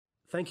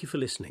Thank you for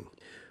listening.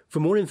 For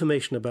more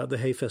information about the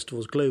Hay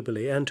Festivals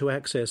globally and to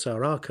access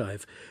our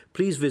archive,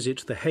 please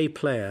visit the Hay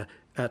Player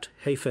at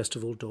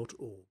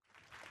hayfestival.org.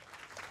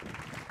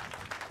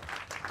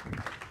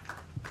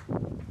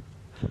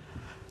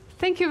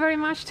 Thank you very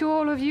much to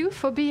all of you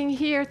for being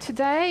here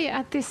today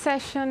at this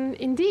session,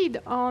 indeed,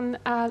 on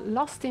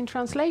Lost in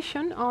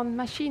Translation, on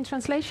machine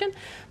translation.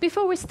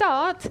 Before we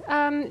start,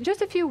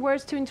 just a few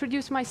words to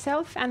introduce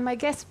myself and my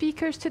guest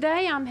speakers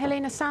today. I'm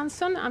Helena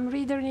Sanson. I'm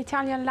reader in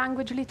Italian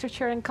language,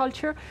 literature and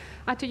culture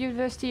at the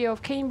University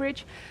of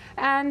Cambridge.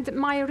 And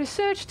my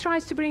research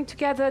tries to bring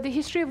together the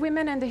history of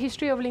women and the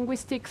history of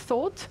linguistic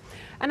thought.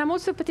 And I'm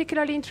also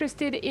particularly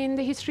interested in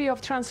the history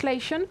of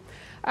translation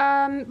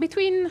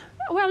between,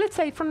 well, let's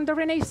say from the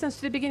Renaissance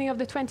to the beginning of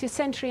the 20th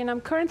century. And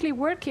I'm currently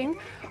working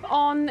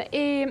on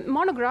a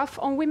monograph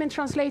on women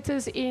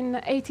translators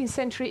in 18th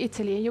century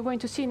Italy. And you're going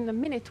to see in a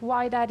minute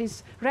why that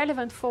is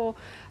relevant for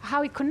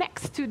how it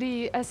connects to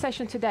the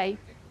session today.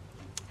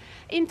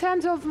 In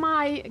terms of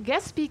my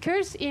guest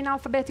speakers in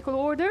alphabetical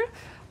order,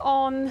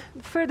 on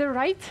further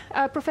right,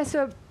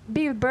 Professor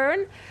Bill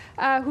Byrne,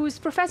 who's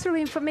Professor of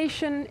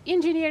Information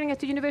Engineering at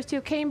the University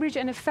of Cambridge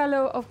and a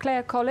Fellow of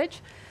Clare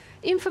College.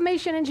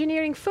 Information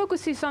engineering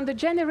focuses on the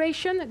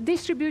generation,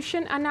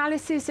 distribution,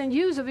 analysis, and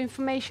use of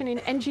information in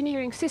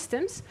engineering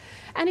systems.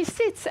 And it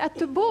sits at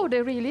the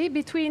border, really,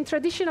 between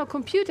traditional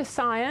computer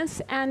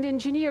science and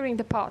engineering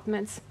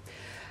departments.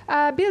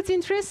 Bill's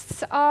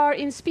interests are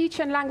in speech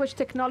and language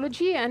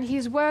technology, and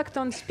he's worked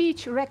on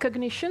speech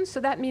recognition, so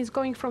that means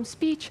going from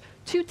speech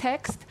to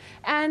text,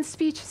 and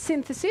speech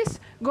synthesis,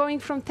 going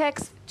from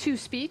text to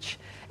speech,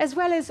 as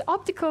well as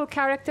optical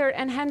character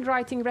and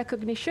handwriting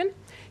recognition.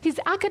 His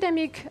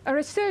academic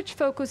research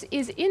focus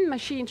is in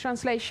machine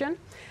translation,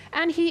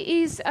 and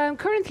he is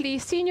currently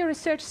Senior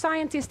Research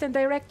Scientist and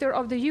Director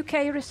of the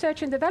UK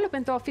Research and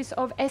Development Office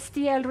of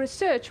STL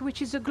Research,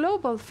 which is a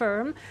global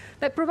firm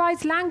that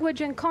provides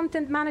language and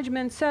content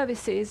management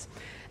services,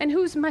 and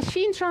whose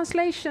machine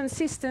translation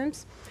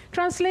systems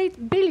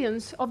translate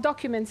billions of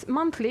documents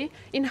monthly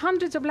in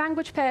hundreds of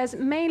language pairs,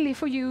 mainly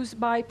for use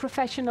by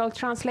professional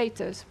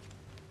translators.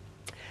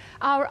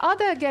 Our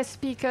other guest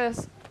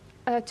speakers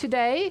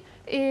today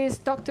is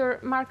Dr.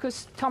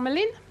 Marcus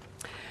Tomalin,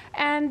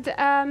 and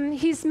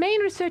his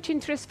main research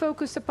interests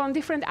focus upon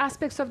different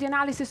aspects of the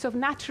analysis of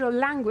natural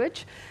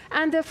language,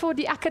 and therefore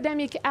the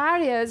academic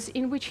areas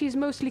in which he's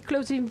mostly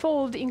closely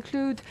involved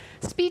include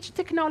speech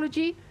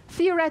technology,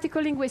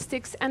 theoretical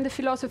linguistics, and the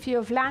philosophy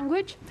of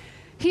language.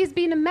 He's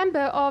been a member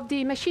of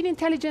the Machine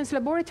Intelligence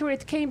Laboratory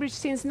at Cambridge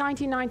since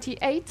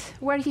 1998,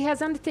 where he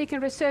has undertaken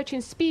research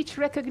in speech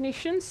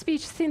recognition,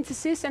 speech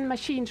synthesis, and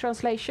machine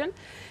translation.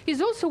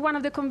 He's also one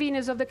of the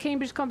conveners of the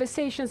Cambridge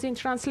Conversations in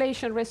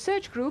Translation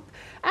Research Group,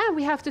 and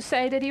we have to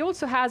say that he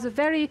also has a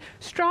very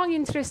strong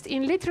interest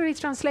in literary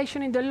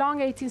translation in the long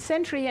 18th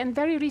century, and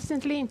very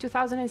recently, in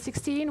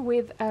 2016,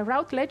 with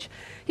Routledge,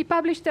 he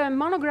published a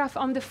monograph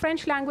on the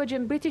French language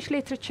and British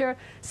literature,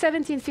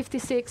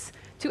 1756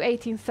 to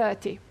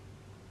 1830.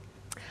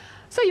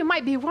 So you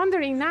might be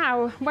wondering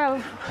now, well,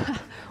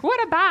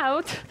 what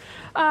about,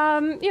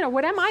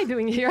 what am I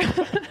doing here?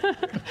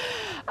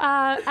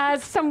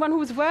 As someone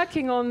who's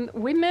working on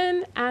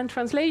women and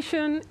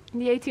translation in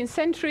the 18th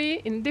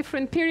century, in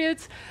different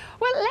periods,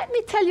 well, let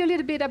me tell you a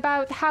little bit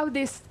about how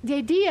the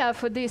idea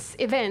for this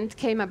event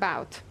came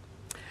about.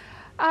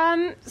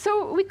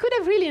 So we could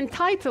have really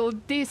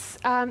entitled this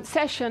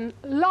session,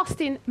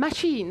 Lost in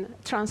Machine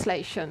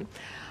Translation.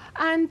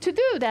 And to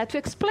do that, to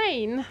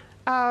explain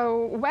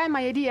where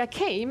my idea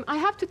came, I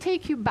have to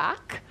take you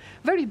back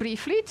very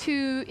briefly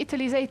to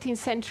Italy's 18th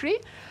century,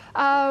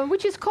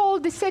 which is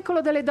called the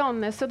Secolo delle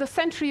Donne, so the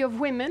century of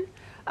women,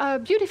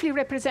 beautifully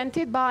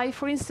represented by,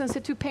 for instance, the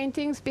two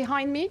paintings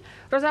behind me,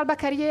 Rosalba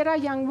Carriera,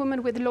 Young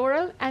Woman with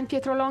Laurel, and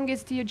Pietro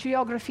Longi's The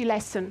Geography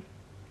Lesson.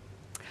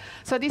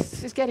 So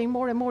this is getting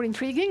more and more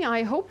intriguing,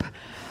 I hope.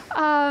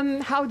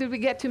 How did we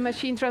get to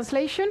machine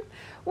translation?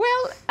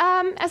 Well,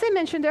 as I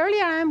mentioned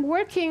earlier, I'm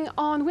working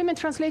on women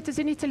translators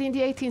in Italy in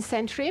the 18th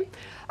century.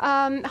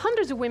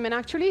 Hundreds of women,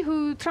 actually,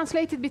 who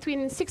translated between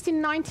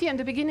 1690 and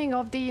the beginning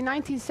of the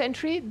 19th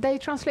century. They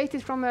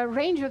translated from a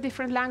range of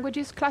different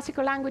languages,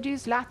 classical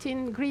languages,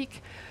 Latin,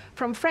 Greek,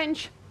 from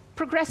French,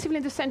 progressively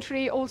in the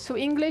century also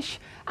English,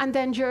 and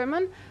then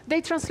German.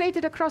 They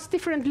translated across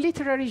different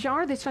literary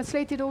genres. They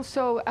translated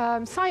also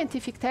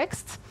scientific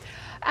texts.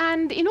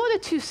 And in order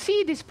to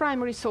see these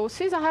primary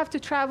sources, I have to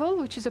travel,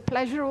 which is a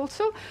pleasure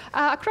also,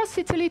 across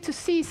Italy to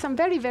see some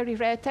very, very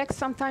rare texts.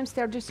 Sometimes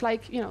they're just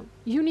like,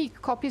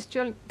 unique copies,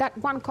 that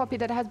one copy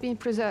that has been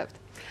preserved.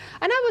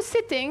 And I was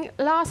sitting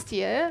last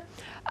year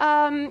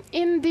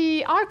in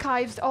the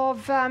archives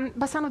of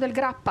Bassano del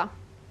Grappa,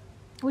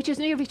 which is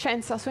near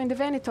Vicenza, so in the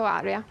Veneto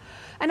area.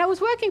 And I was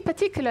working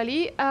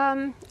particularly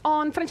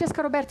on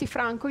Francesca Roberti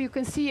Franco. You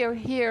can see her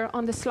here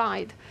on the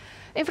slide.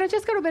 And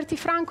Francesca Roberti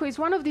Franco is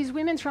one of these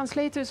women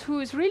translators who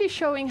is really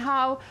showing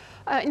how,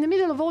 in the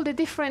middle of all the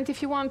different,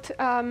 if you want,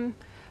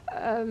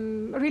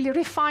 really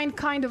refined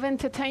kind of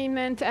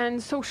entertainment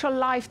and social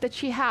life that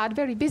she had,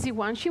 very busy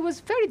one. She was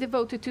very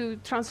devoted to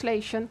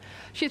translation.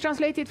 She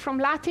translated from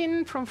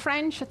Latin, from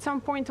French, at some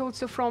point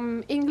also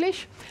from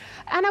English.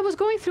 And I was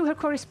going through her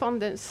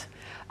correspondence.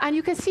 And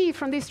you can see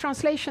from this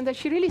translation that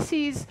she really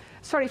sees,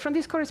 from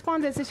this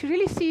correspondence, that she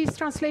really sees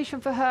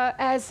translation for her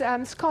as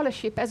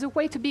scholarship, as a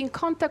way to be in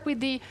contact with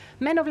the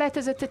men of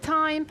letters at the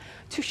time,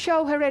 to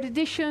show her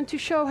erudition, to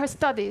show her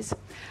studies.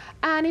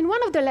 And in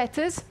one of the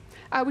letters,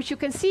 which you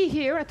can see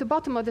here at the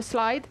bottom of the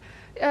slide,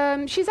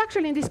 she's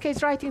actually in this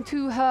case writing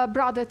to her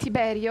brother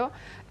Tiberio,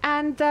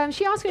 and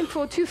she asked him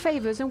for 2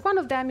 favors, and one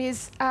of them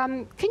is,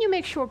 can you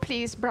make sure,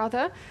 please,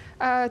 brother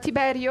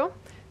Tiberio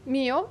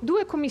mio,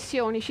 2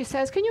 commissioni, she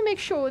says, can you make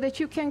sure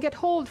that you can get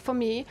hold for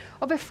me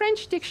of a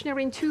French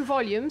dictionary in 2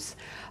 volumes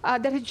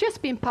that has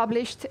just been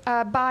published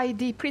by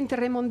the printer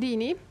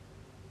Remondini,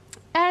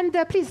 and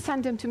please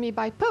send them to me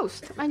by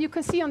post. And you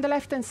can see on the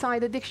left-hand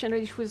side the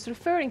dictionary she was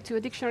referring to, a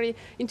dictionary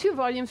in 2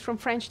 volumes from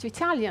French to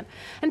Italian.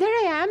 And there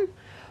I am,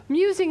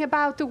 musing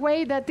about the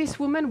way that this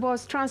woman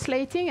was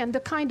translating and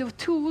the kind of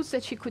tools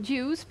that she could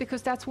use,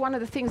 because that's one of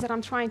the things that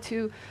I'm trying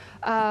to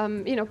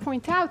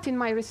point out in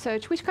my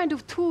research. Which kind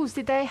of tools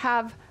did they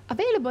have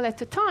available at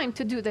the time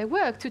to do their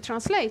work, to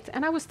translate?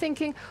 And I was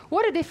thinking,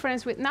 what a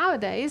difference with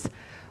nowadays,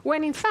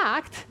 when in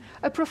fact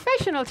a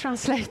professional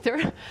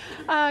translator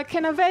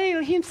can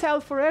avail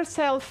himself or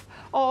herself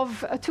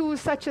of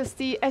tools such as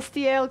the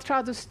STL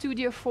Tradu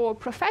Studio for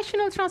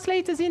professional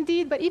translators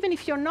indeed, but even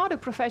if you're not a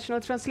professional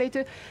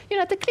translator,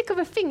 at the click of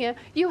a finger,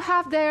 you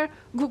have there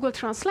Google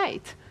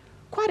Translate.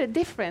 Quite a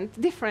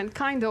different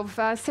kind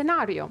of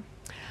scenario.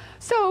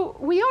 So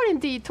we are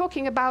indeed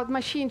talking about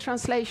machine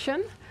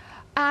translation,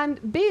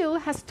 and Bill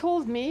has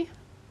told me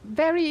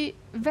very,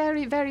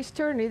 very, very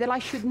sternly that I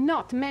should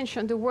not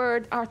mention the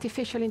word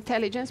artificial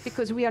intelligence,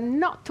 because we are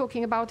not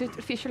talking about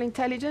artificial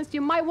intelligence. You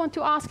might want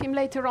to ask him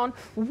later on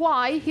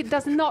why he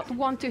does not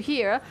want to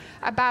hear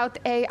about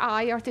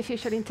AI,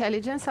 artificial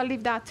intelligence. I'll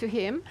leave that to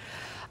him.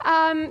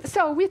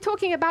 So we're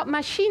talking about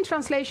machine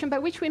translation, by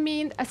which we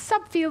mean a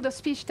subfield of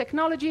speech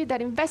technology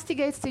that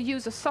investigates the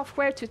use of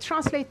software to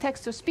translate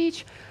text or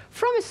speech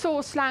from a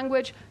source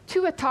language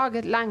to a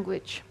target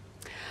language.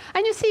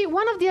 And you see,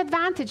 one of the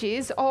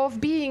advantages of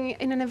being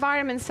in an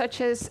environment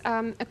such as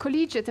a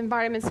collegiate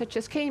environment such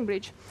as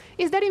Cambridge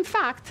is that, in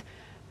fact,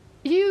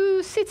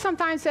 you sit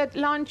sometimes at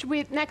lunch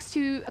next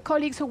to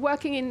colleagues who are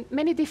working in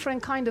many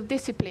different kind of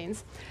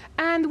disciplines.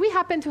 And we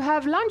happened to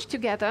have lunch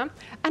together,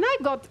 and I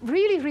got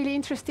really, really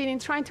interested in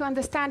trying to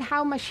understand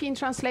how machine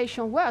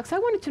translation works. I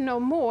wanted to know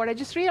more. I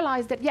just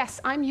realized that, yes,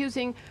 I'm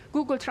using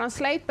Google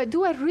Translate, but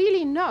do I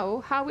really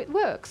know how it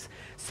works?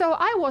 So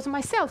I was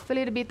myself a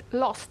little bit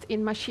lost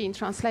in machine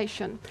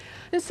translation.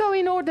 And so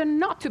in order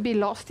not to be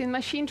lost in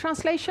machine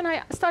translation,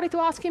 I started to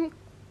ask him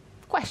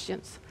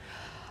questions.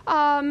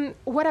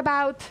 What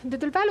about the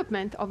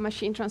development of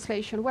machine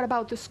translation? What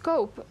about the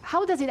scope?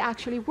 How does it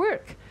actually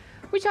work?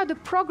 Which are the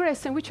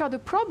progress and which are the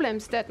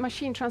problems that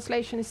machine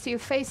translation is still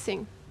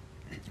facing?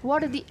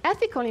 What are the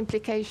ethical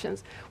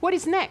implications? What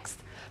is next?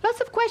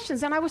 Lots of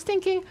questions. And I was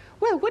thinking,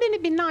 well, wouldn't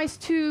it be nice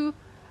to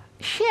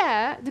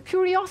share the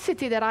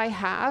curiosity that I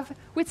have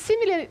with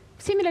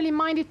similarly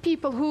minded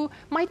people who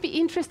might be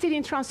interested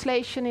in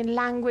translation, in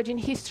language, in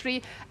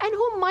history, and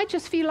who might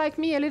just feel like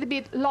me, a little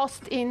bit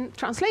lost in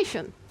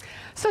translation.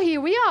 So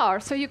here we are.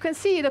 So you can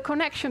see the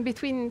connection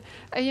between,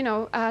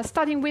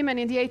 studying women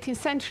in the 18th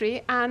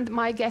century and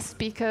my guest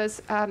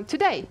speakers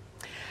today.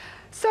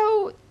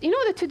 So in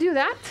order to do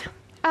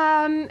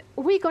that,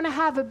 we're going to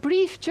have a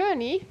brief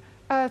journey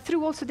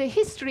through also the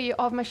history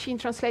of machine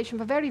translation,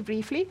 but very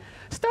briefly,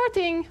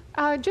 starting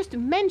just a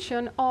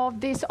mention of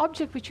this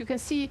object which you can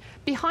see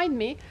behind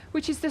me,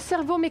 which is the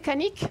cerveau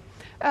mécanique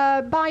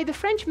by the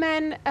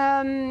Frenchman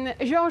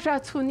Georges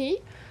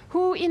Artrouni,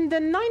 who in the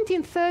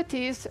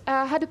 1930s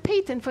had a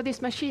patent for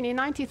this machine in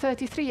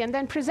 1933 and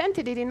then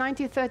presented it in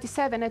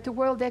 1937 at the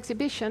World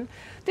Exhibition.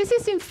 This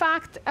is in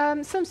fact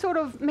some sort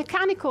of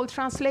mechanical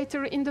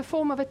translator in the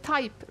form of a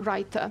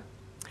typewriter.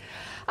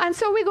 And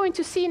so we're going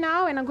to see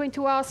now, and I'm going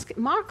to ask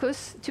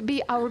Marcus to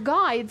be our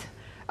guide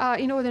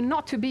in order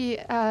not to be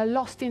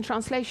lost in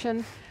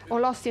translation or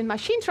lost in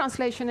machine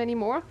translation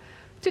anymore,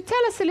 to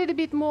tell us a little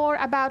bit more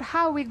about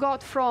how we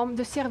got from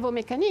the cerveau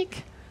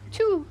mécanique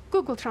to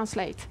Google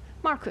Translate.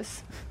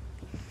 Marcus.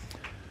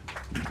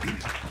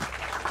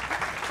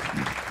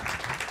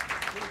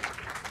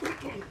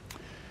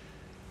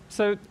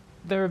 So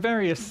there are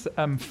various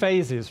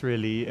phases,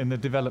 really, in the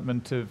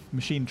development of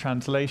machine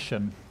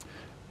translation.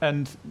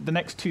 And the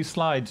next 2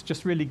 slides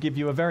just really give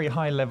you a very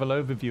high-level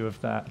overview of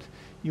that.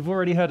 You've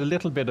already heard a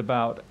little bit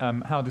about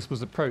how this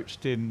was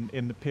approached in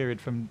the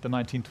period from the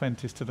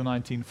 1920s to the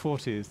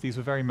 1940s. These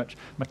were very much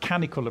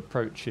mechanical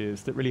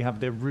approaches that really have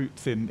their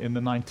roots in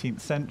the 19th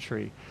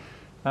century.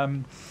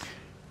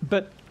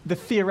 But the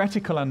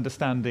theoretical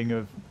understanding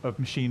of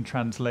machine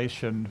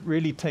translation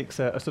really takes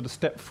a sort of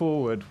step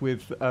forward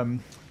with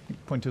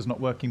pointer's not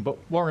working, but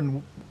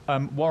Warren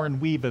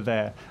Weaver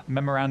there,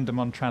 Memorandum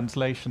on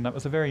Translation. That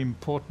was a very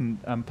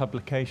important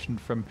publication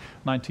from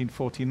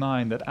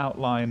 1949 that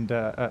outlined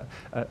a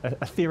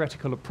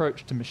theoretical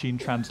approach to machine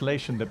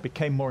translation that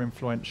became more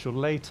influential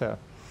later.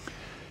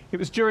 It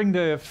was during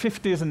the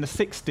 50s and the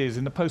 60s,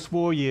 in the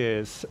post-war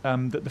years,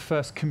 that the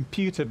first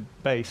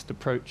computer-based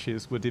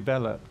approaches were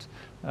developed.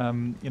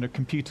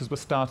 Computers were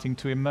starting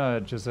to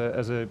emerge as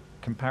a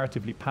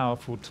comparatively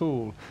powerful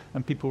tool,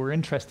 and people were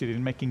interested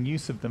in making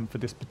use of them for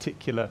this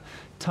particular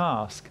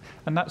task.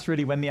 And that's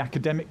really when the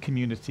academic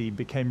community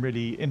became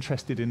really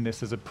interested in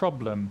this as a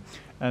problem,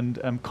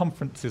 and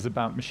conferences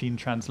about machine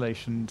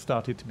translation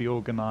started to be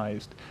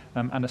organized,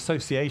 and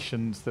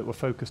associations that were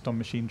focused on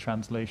machine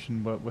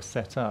translation were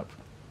set up.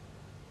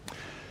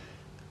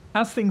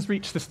 As things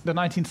reached the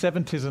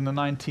 1970s and the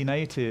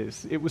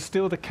 1980s, it was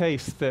still the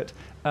case that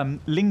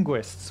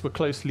linguists were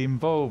closely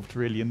involved,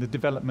 really, in the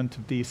development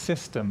of these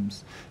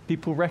systems.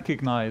 People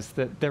recognized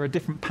that there are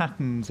different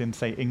patterns in,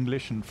 say,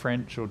 English and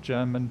French or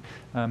German.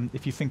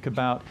 If you think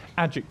about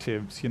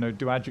adjectives,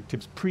 do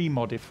adjectives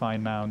pre-modify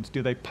nouns?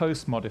 Do they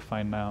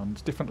post-modify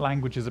nouns? Different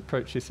languages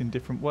approach this in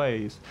different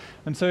ways.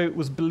 And so it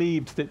was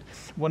believed that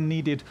one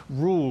needed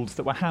rules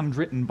that were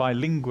handwritten by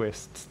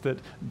linguists that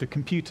the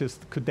computers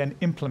could then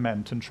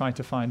implement and try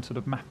to find sort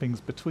of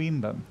mappings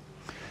between them.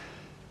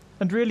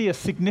 And really a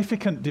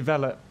significant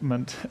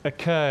development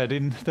occurred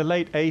in the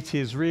late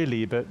 80s,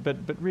 really, but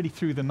really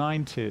through the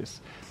 90s,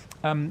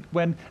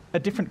 when a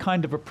different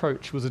kind of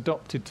approach was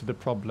adopted to the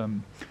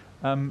problem.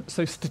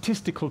 So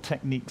statistical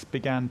techniques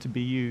began to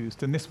be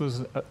used, and this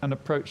was an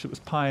approach that was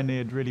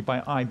pioneered really by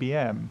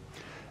IBM.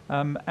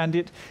 And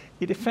it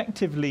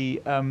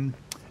effectively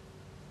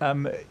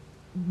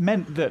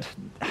meant that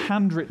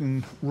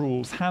handwritten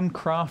rules,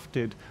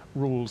 handcrafted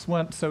rules,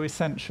 weren't so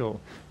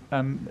essential.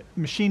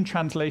 Machine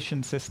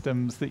translation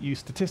systems that use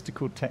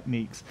statistical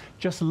techniques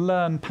just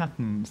learn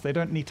patterns. They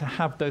don't need to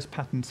have those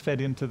patterns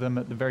fed into them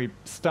at the very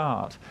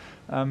start.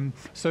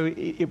 So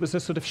it was a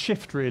sort of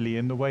shift, really,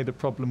 in the way the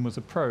problem was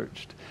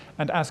approached.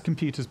 And as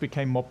computers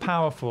became more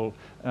powerful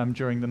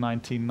during the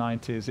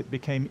 1990s, it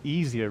became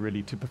easier,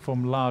 really, to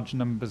perform large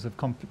numbers of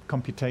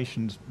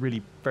computations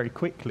really very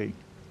quickly.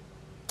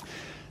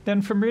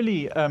 Then from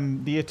really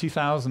the year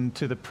 2000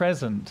 to the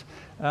present,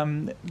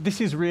 this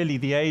is really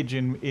the age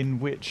in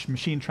which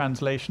machine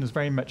translation has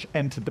very much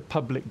entered the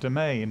public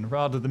domain,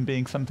 rather than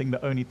being something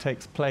that only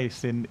takes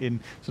place in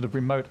sort of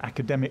remote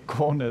academic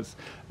corners.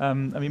 I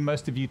mean,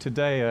 most of you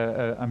today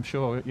are, I'm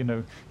sure,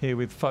 here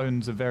with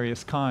phones of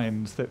various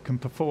kinds that can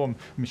perform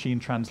machine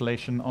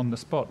translation on the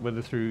spot,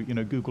 whether through,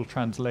 Google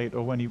Translate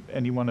or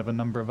any one of a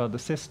number of other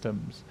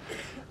systems.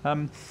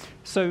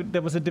 So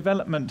there was a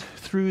development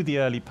through the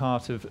early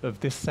part of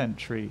this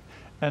century,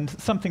 and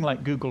something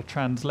like Google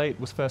Translate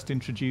was first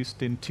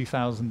introduced in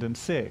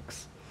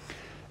 2006.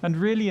 And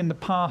really in the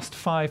past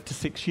 5 to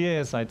 6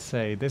 years, I'd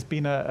say, there's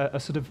been a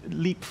sort of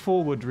leap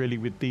forward, really,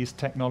 with these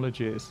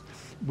technologies,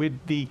 with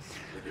the,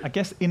 I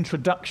guess,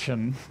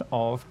 introduction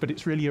of, but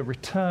it's really a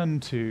return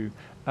to,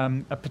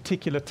 a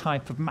particular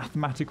type of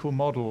mathematical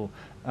model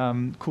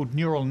called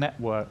neural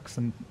networks,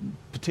 and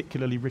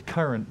particularly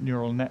recurrent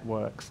neural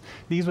networks.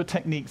 These were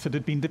techniques that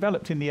had been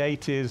developed in the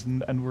 80s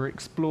and were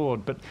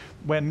explored, but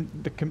when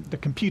the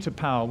computer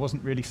power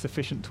wasn't really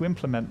sufficient to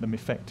implement them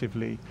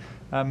effectively.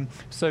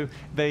 So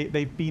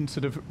they've been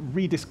sort of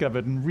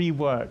rediscovered and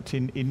reworked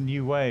in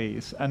new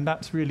ways, and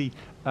that's really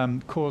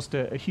caused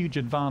a huge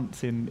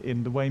advance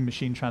in the way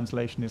machine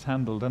translation is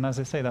handled. And as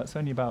I say, that's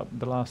only about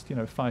the last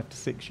 5 to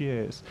 6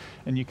 years.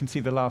 And you can see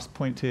the last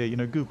point here,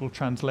 Google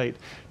Translate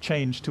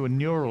changed to a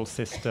neural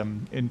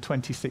system in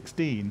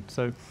 2016.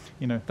 So,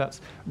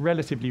 that's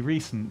relatively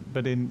recent,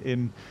 but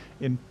in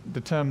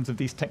the terms of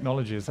these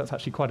technologies, that's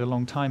actually quite a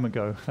long time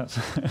ago. That's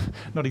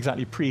not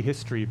exactly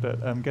prehistory,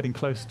 but getting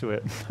close to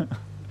it.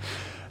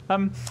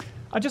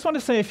 I just want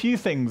to say a few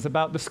things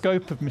about the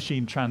scope of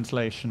machine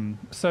translation.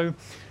 So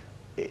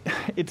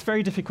it's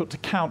very difficult to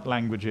count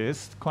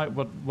languages. Quite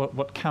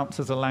what counts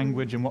as a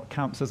language and what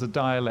counts as a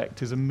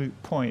dialect is a moot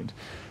point.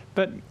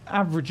 But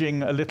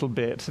averaging a little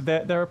bit,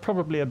 there are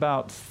probably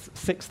about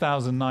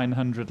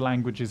 6,900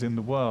 languages in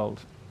the world.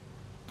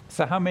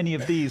 So how many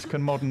of these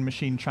can modern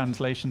machine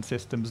translation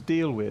systems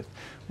deal with?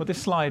 Well,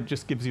 this slide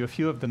just gives you a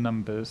few of the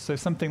numbers. So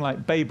something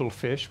like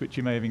Babelfish, which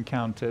you may have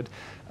encountered,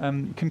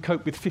 can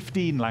cope with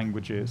 15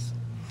 languages.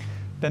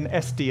 Then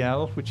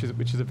SDL, which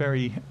is a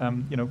very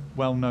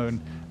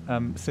well-known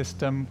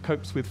system,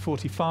 copes with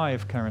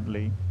 45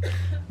 currently.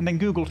 And then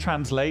Google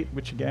Translate,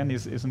 which again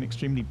is an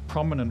extremely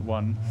prominent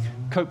one,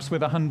 copes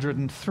with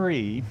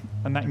 103,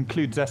 and that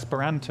includes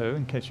Esperanto,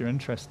 in case you're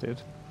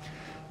interested.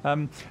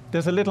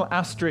 There's a little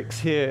asterisk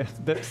here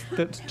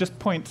that just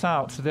points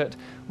out that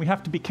we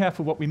have to be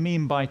careful what we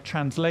mean by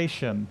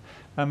translation.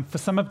 For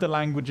some of the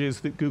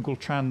languages that Google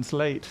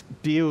Translate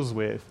deals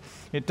with,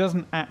 it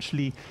doesn't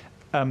actually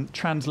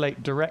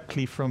translate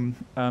directly from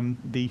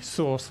the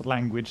source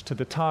language to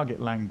the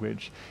target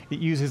language. It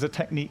uses a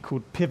technique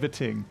called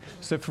pivoting.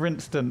 So for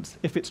instance,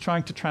 if it's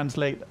trying to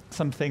translate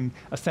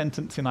a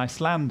sentence in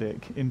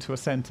Icelandic into a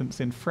sentence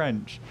in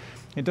French,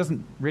 it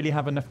doesn't really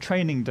have enough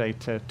training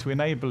data to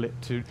enable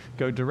it to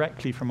go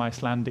directly from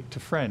Icelandic to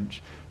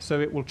French.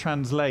 So it will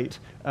translate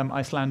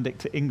Icelandic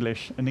to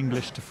English and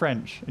English to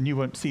French, and you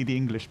won't see the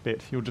English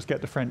bit, you'll just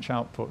get the French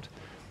output.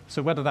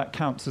 So whether that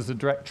counts as a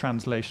direct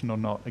translation or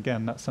not,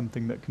 again, that's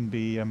something that can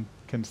be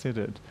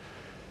considered.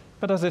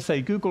 But as I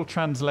say, Google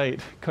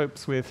Translate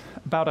copes with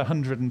about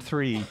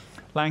 103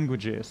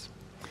 languages.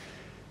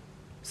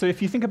 So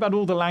if you think about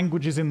all the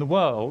languages in the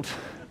world,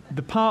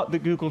 the part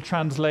that Google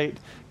Translate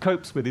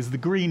copes with is the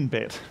green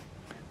bit.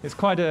 It's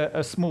quite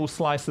a small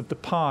slice of the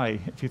pie,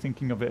 if you're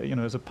thinking of it,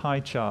 as a pie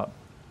chart.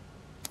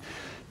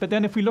 But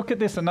then if we look at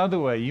this another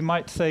way, you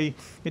might say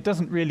it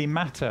doesn't really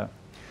matter,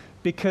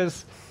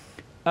 because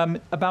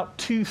about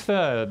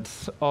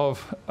 2/3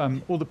 of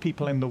all the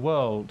people in the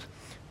world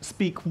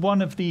speak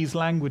one of these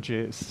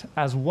languages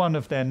as one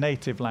of their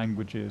native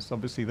languages.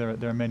 Obviously,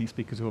 there are many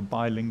speakers who are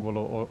bilingual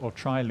or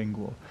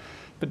trilingual.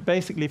 But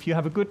basically, if you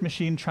have a good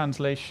machine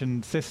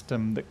translation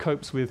system that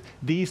copes with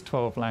these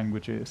 12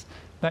 languages,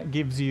 that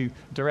gives you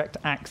direct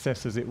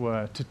access, as it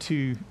were, to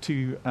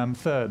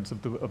two-thirds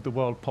of the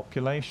world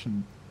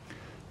population.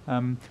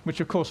 Which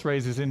of course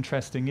raises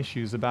interesting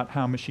issues about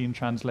how machine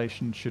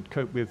translation should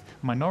cope with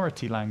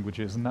minority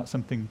languages, and that's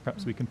something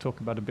perhaps we can talk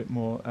about a bit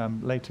more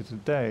later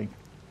today.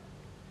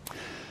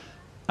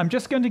 I'm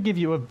just going to give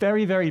you a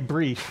very, very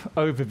brief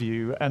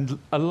overview and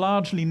a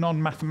largely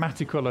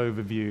non-mathematical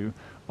overview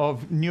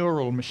of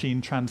neural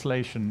machine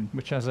translation,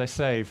 which, as I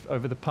say,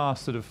 over the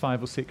past sort of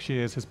 5 or 6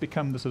 years has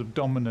become the sort of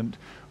dominant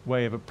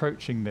way of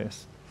approaching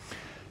this.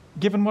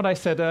 Given what I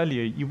said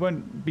earlier, you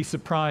won't be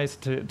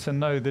surprised to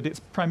know that it's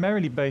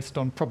primarily based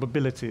on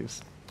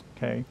probabilities,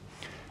 okay?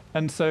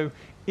 And so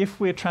if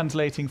we're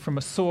translating from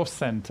a source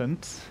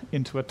sentence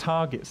into a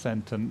target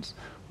sentence,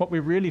 what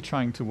we're really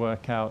trying to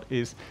work out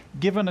is,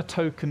 given a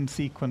token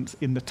sequence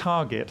in the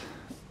target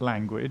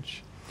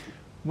language,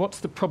 what's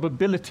the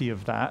probability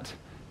of that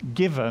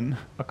given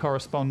a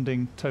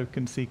corresponding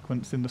token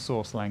sequence in the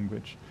source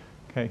language?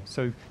 Okay,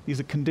 so these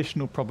are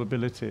conditional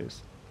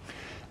probabilities.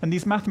 And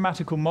these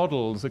mathematical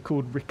models are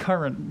called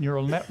recurrent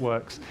neural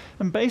networks.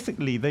 And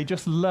basically, they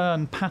just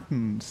learn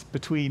patterns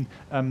between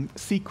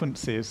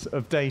sequences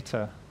of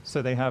data.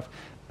 So they have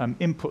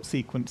input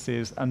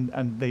sequences,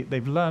 and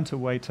they've learned a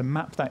way to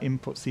map that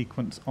input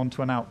sequence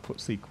onto an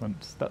output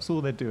sequence. That's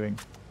all they're doing,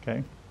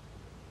 okay?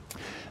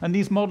 And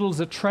these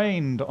models are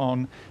trained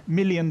on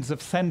millions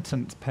of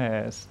sentence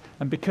pairs.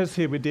 And because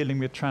here we're dealing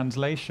with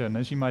translation,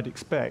 as you might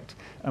expect,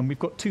 and we've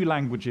got 2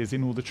 languages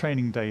in all the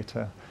training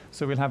data.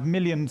 So we'll have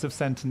millions of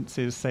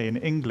sentences, say, in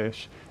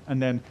English,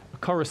 and then a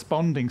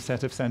corresponding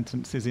set of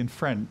sentences in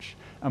French.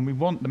 And we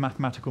want the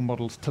mathematical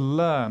models to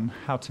learn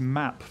how to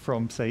map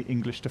from, say,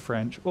 English to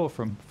French or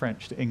from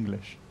French to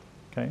English,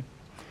 okay?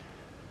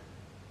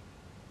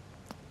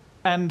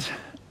 And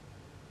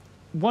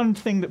one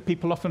thing that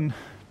people often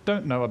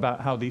don't know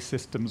about how these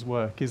systems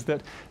work is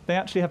that they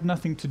actually have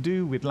nothing to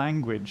do with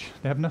language.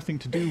 They have nothing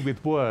to do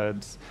with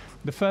words.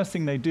 The first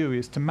thing they do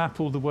is to map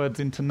all the words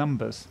into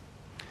numbers,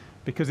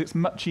 because it's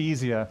much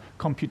easier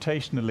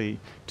computationally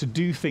to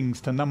do things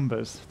to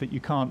numbers that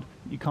you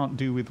can't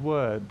do with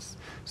words.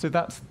 So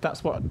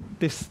that's what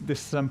this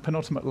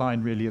penultimate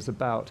line really is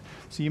about.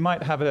 So you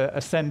might have a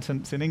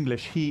sentence in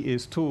English, he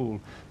is tall,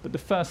 but the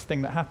first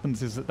thing that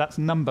happens is that that's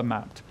number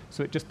mapped.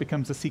 So it just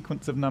becomes a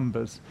sequence of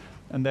numbers.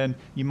 And then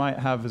you might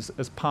have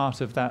as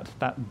part of that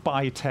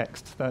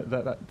by-text,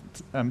 that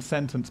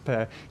sentence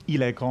pair,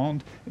 il est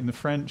grand in the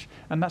French,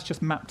 and that's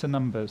just mapped to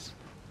numbers.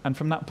 And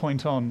from that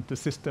point on, the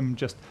system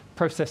just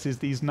processes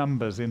these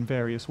numbers in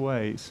various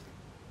ways.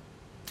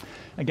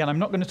 Again, I'm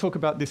not going to talk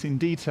about this in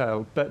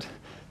detail, but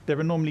there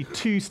are normally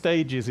 2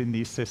 stages in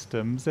these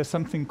systems. There's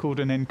something called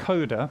an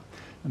encoder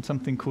and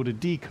something called a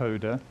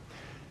decoder.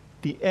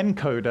 The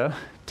encoder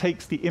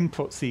takes the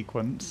input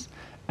sequence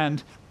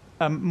and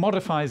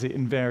modifies it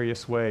in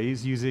various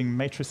ways using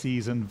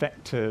matrices and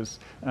vectors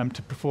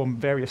to perform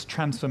various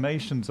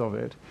transformations of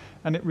it.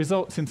 And it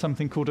results in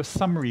something called a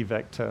summary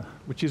vector,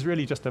 which is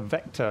really just a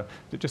vector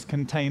that just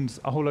contains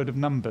a whole load of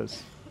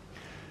numbers.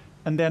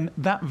 And then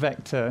that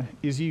vector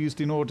is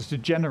used in order to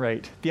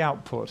generate the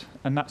output,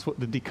 and that's what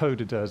the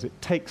decoder does.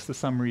 It takes the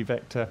summary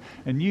vector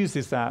and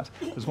uses that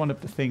as one of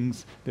the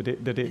things that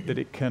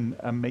it can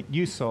make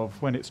use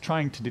of when it's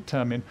trying to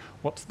determine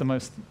what's the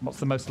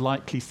most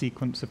likely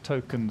sequence of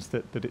tokens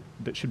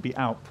that should be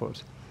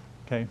output.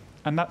 Okay,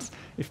 and that's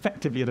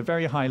effectively at a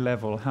very high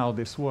level how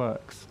this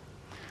works.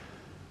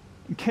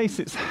 In case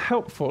it's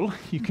helpful,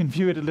 you can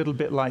view it a little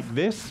bit like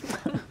this.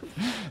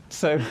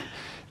 So.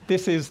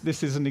 This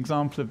is an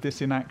example of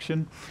this in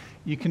action.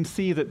 You can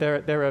see that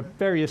there are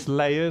various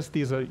layers.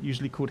 These are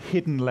usually called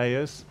hidden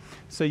layers.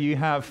 So you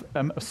have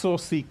a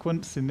source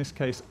sequence. In this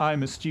case,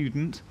 I'm a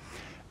student.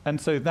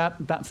 And so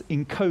that's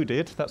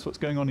encoded. That's what's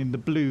going on in the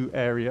blue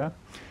area.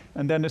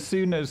 And then as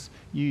soon as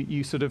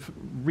you sort of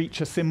reach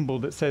a symbol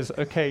that says,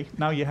 OK,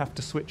 now you have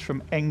to switch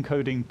from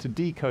encoding to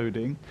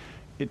decoding,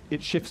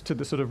 it shifts to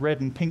the sort of red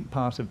and pink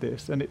part of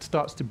this, and it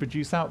starts to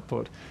produce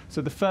output.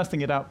 So the first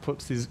thing it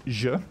outputs is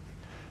je.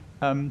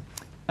 And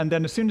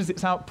then as soon as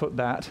it's output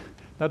that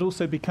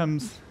also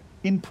becomes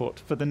input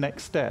for the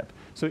next step.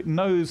 So it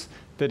knows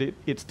that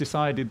it's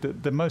decided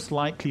that the most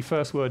likely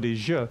first word is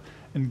je,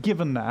 and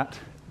given that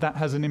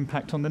has an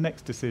impact on the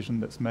next decision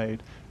that's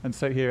made. And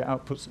so here it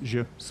outputs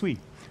je suis.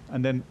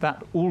 And then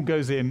that all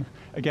goes in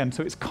again.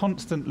 So it's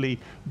constantly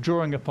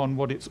drawing upon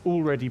what it's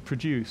already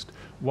produced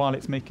while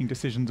it's making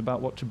decisions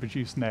about what to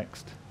produce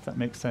next, if that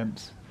makes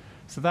sense.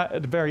 So that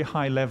at a very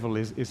high level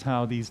is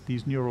how these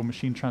neural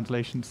machine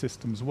translation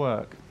systems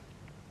work.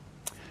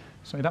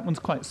 So that one's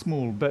quite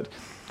small, but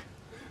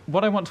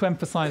what I want to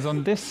emphasize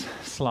on this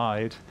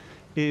slide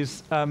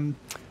is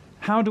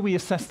how do we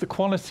assess the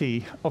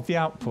quality of the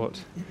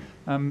output?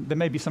 There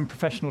may be some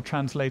professional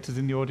translators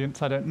in the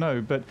audience, I don't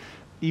know, but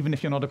even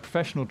if you're not a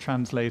professional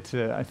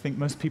translator, I think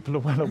most people are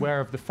well aware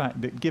of the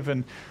fact that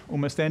given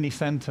almost any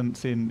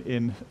sentence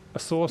in a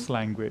source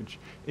language,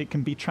 it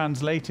can be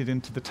translated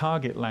into the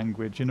target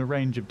language in a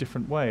range of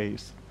different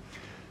ways.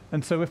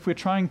 And so if we're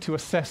trying to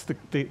assess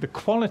the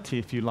quality,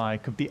 if you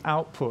like, of the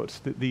output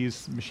that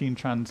these machine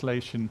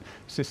translation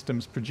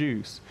systems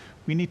produce,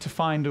 we need to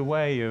find a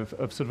way of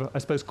sort of, I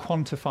suppose,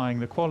 quantifying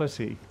the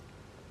quality.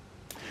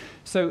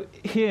 So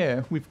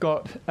here we've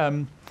got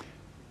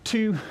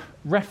two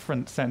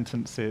reference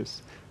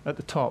sentences at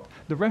the top.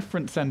 The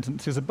reference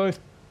sentences are both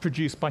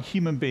produced by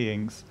human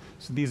beings.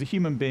 So these are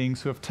human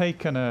beings who have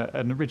taken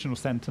an original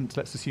sentence,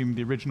 let's assume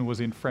the original was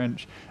in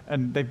French,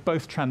 and they've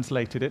both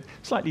translated it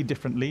slightly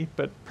differently,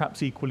 but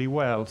perhaps equally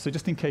well. So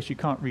just in case you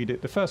can't read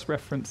it, the first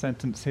reference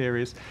sentence here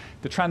is,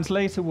 the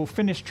translator will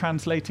finish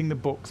translating the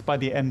books by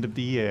the end of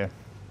the year.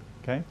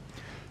 Okay?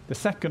 The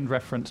second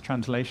reference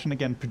translation,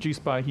 again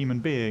produced by a human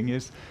being,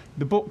 is,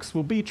 the books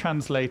will be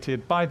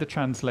translated by the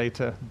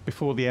translator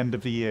before the end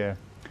of the year.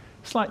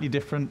 Slightly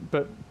different,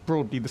 but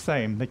broadly the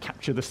same. They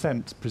capture the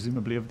sense,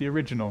 presumably, of the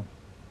original.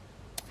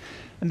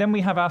 And then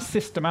we have our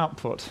system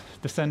output,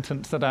 the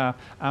sentence that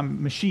our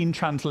machine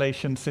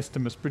translation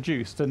system has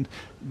produced. And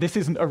this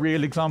isn't a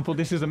real example,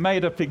 this is a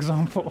made-up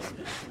example.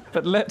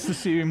 But let's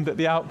assume that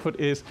the output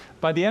is,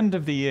 by the end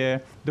of the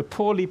year, the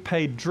poorly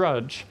paid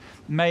drudge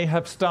may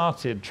have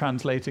started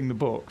translating the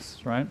books,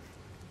 right?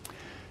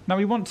 Now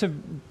we want to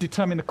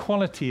determine the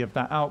quality of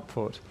that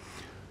output.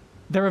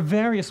 There are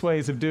various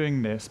ways of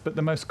doing this, but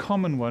the most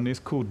common one is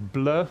called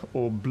BLE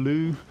or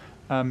BLUE.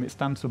 It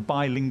stands for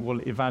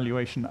Bilingual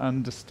Evaluation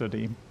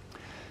Understudy.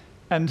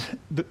 And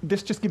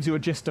this just gives you a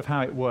gist of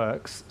how it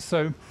works.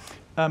 So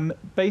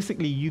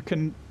basically you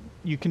can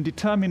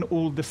determine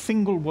all the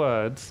single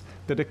words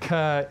that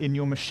occur in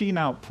your machine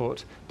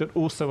output that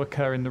also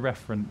occur in the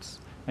reference.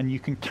 And you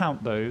can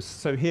count those.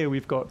 So here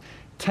we've got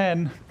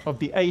 10 of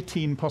the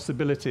 18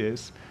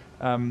 possibilities.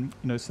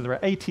 So there are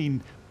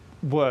 18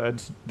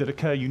 words that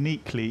occur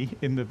uniquely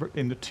in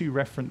the two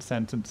reference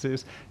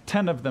sentences.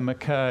 10 of them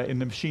occur in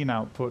the machine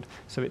output,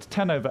 so it's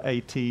 10 over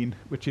 18,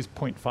 which is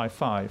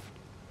 0.55.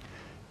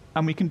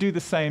 And we can do the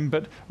same,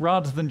 but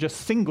rather than just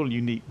single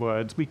unique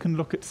words, we can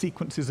look at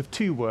sequences of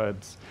two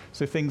words.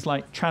 So things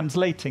like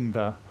translating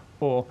the,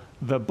 or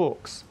the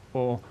books,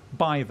 or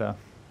by the.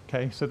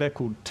 Okay, so they're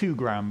called 2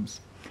 grams.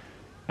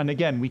 And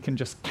again, we can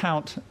just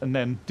count and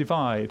then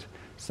divide.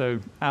 So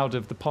out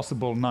of the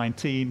possible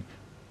 19,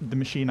 the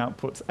machine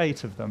outputs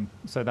 8 of them,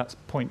 so that's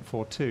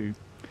 0.42.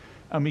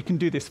 And we can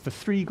do this for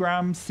 3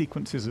 grams,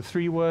 sequences of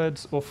 3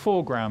 words, or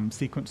 4 grams,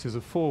 sequences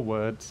of 4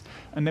 words.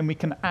 And then we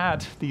can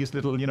add these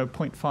little,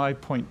 0.5,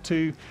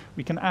 0.2.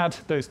 We can add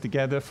those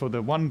together for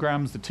the 1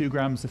 grams, the 2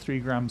 grams, the 3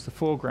 grams, the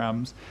 4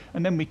 grams.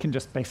 And then we can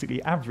just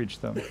basically average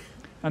them.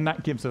 And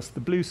that gives us the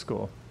BLUE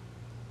score.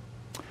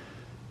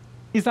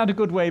 Is that a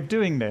good way of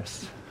doing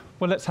this?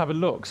 Well, let's have a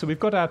look. So we've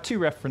got our 2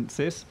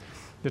 references.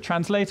 The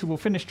translator will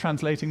finish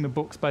translating the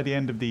books by the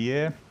end of the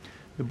year.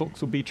 The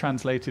books will be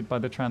translated by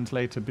the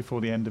translator before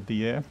the end of the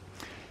year.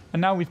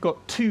 And now we've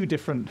got 2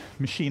 different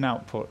machine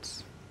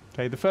outputs.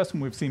 Okay, the first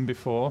one we've seen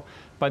before.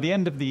 By the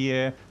end of the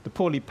year, the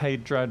poorly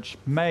paid drudge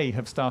may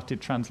have started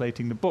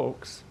translating the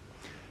books.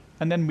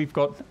 And then we've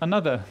got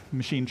another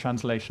machine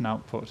translation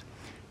output.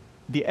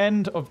 The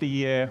end of the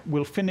year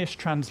will finish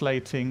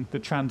translating the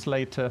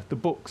translator the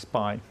books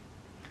by,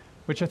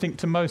 which I think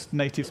to most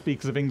native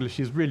speakers of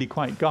English is really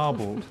quite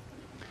garbled.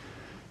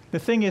 The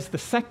thing is, the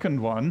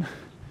second one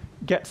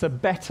gets a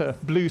better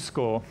BLUE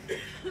score.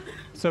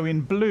 So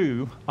in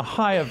BLUE, a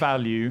higher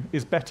value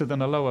is better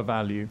than a lower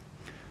value.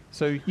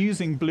 So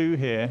using BLUE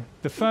here,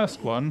 the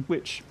first one,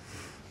 which,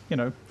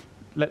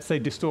 let's say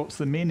distorts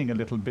the meaning a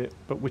little bit,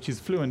 but which is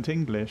fluent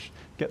English,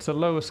 gets a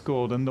lower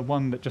score than the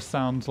one that just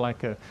sounds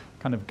like a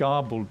kind of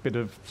garbled bit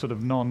of sort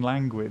of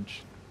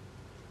non-language.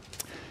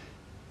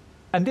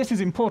 And this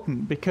is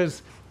important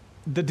because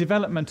the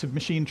development of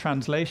machine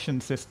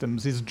translation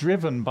systems is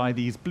driven by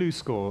these BLUE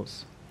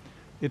scores.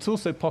 It's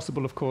also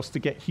possible, of course, to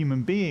get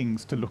human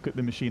beings to look at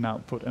the machine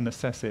output and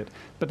assess it,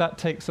 but that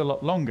takes a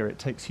lot longer. It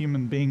takes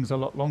human beings a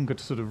lot longer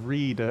to sort of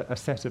read a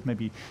set of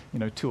maybe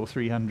 200 or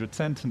 300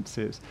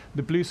 sentences.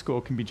 The blue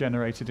score can be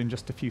generated in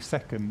just a few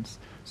seconds,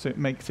 so it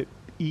makes it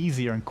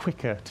easier and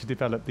quicker to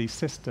develop these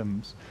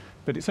systems.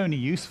 But it's only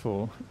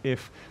useful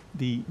if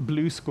the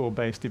blue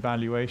score-based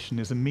evaluation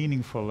is a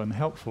meaningful and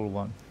helpful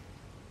one.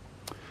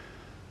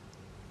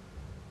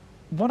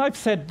 What I've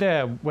said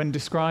there when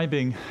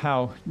describing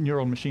how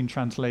neural machine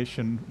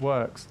translation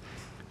works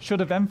should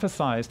have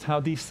emphasized how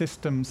these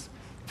systems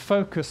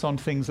focus on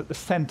things at the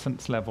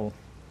sentence level.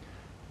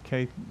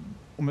 Okay,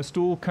 almost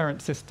all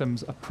current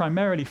systems are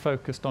primarily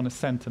focused on a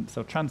sentence.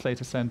 They'll translate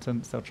a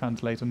sentence, they'll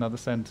translate another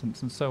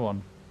sentence, and so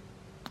on.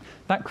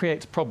 That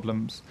creates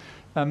problems.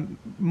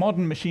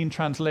 Modern machine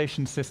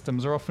translation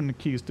systems are often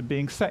accused of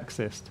being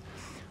sexist.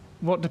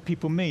 What do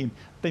people mean?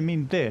 They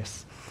mean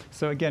this.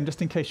 So again,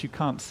 just in case you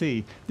can't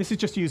see, this is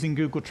just using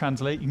Google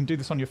Translate. You can do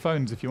this on your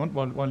phones if you want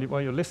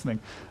while you're listening.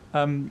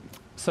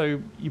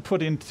 So you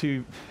put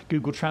into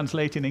Google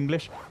Translate in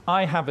English,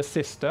 I have a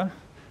sister,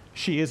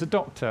 she is a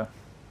doctor.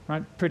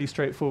 Right? Pretty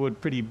straightforward,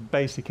 pretty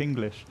basic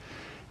English.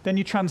 Then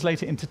you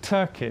translate it into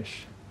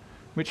Turkish,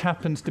 which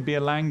happens to be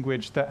a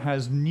language that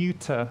has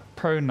neuter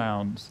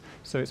pronouns.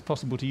 So it's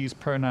possible to use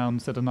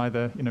pronouns that are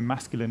neither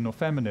masculine nor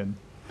feminine.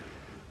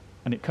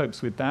 And it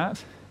copes with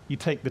that. You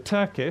take the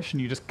Turkish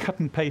and you just cut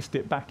and paste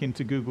it back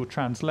into Google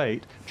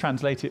Translate,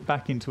 translate it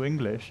back into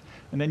English,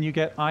 and then you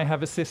get, I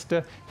have a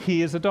sister,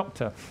 he is a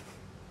doctor.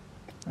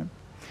 Okay.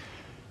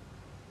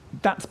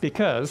 That's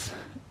because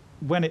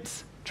when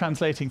it's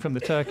translating from the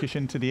Turkish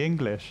into the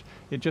English,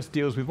 it just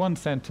deals with one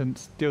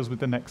sentence, deals with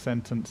the next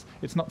sentence.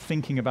 It's not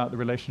thinking about the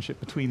relationship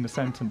between the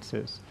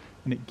sentences,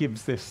 and it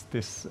gives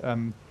this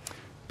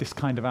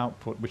kind of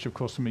output, which of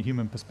course from a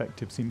human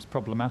perspective seems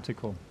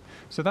problematical.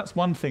 So that's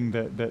one thing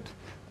that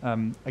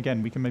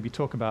again, we can maybe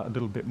talk about a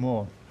little bit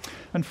more.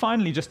 And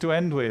finally, just to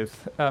end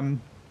with, I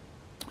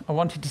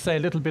wanted to say a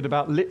little bit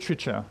about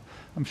literature.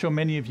 I'm sure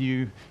many of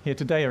you here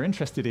today are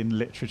interested in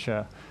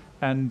literature.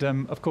 And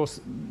of course,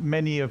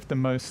 many of the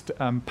most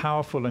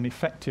powerful and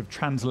effective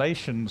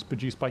translations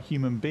produced by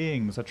human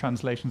beings are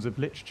translations of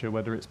literature,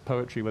 whether it's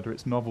poetry, whether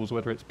it's novels,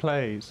 whether it's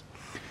plays.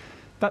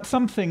 That's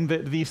something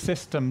that these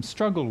systems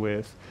struggle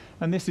with,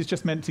 and this is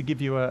just meant to give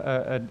you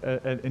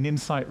an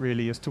insight,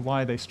 really, as to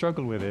why they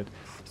struggle with it.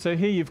 So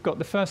here you've got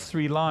the first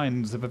 3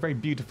 lines of a very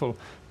beautiful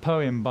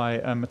poem by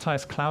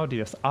Matthias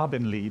Claudius,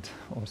 Abendlied,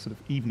 or sort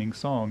of evening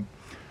song.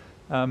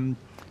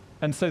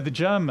 And so the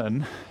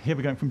German, here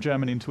we're going from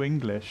German into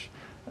English,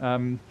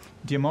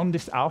 Der Mond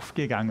ist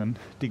aufgegangen,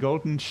 die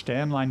goldenen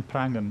Sternlein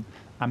prangen,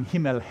 am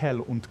Himmel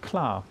hell und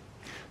klar.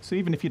 So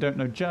even if you don't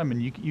know German,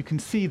 you can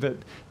see that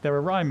there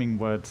are rhyming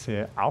words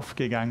here.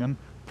 Aufgegangen,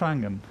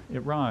 prangen, it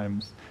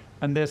rhymes.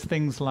 And there's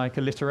things like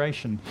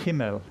alliteration,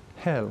 Himmel,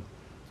 hell,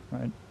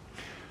 right?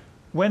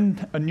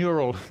 When a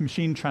neural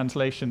machine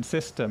translation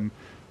system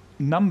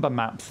number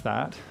maps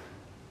that,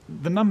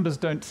 the numbers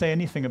don't say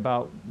anything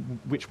about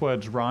which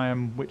words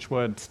rhyme, which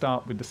words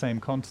start with the same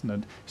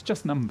consonant. It's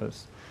just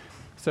numbers.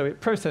 So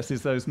it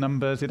processes those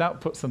numbers, it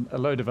outputs a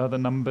load of other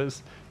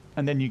numbers,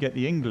 and then you get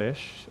the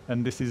English,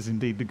 and this is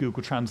indeed the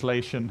Google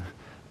translation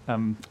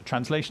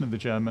of the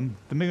German.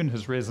 The moon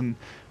has risen,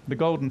 the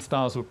golden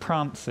stars were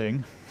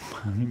prancing,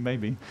 I mean,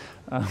 maybe,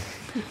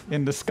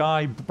 in the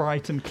sky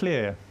bright and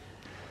clear.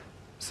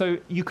 So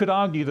you could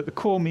argue that the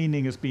core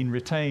meaning has been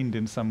retained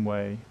in some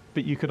way,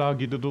 but you could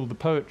argue that all the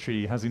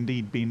poetry has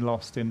indeed been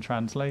lost in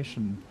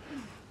translation.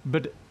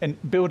 But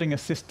building a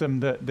system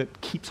that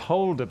keeps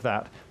hold of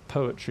that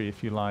poetry,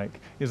 if you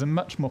like, is a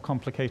much more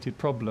complicated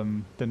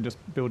problem than just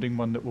building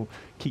one that will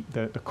keep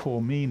the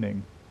core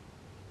meaning.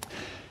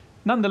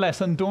 Nonetheless,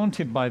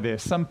 undaunted by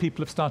this, some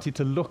people have started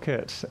to look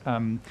at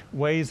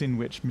ways in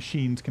which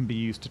machines can be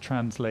used to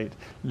translate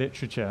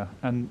literature.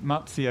 And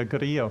Marzia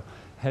Grillo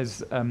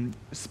has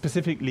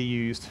specifically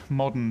used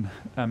modern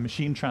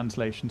machine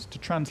translations to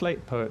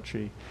translate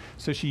poetry.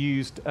 So she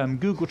used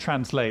Google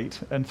Translate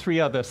and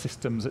 3 other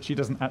systems that she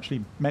doesn't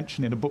actually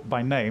mention in a book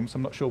by name, so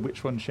I'm not sure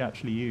which one she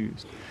actually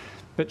used.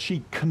 But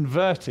she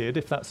converted,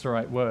 if that's the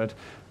right word,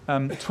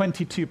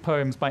 22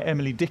 poems by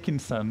Emily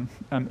Dickinson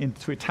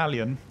into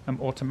Italian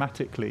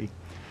automatically.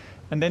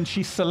 And then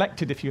she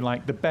selected, if you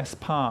like, the best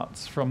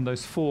parts from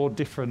those 4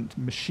 different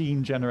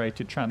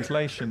machine-generated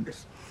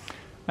translations.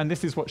 And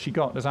this is what she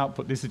got as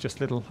output. This is just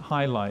little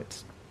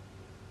highlights.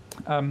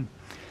 I'm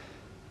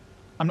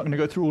not going to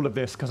go through all of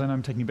this because I know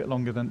I'm taking a bit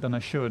longer than I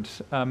should.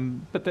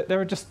 But there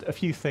are just a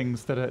few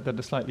things that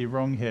are slightly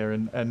wrong here,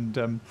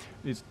 and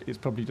it's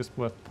probably just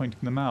worth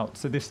pointing them out.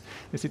 So this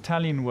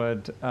Italian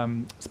word,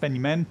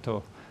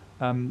 spegnimento,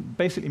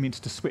 basically means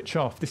to switch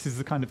off. This is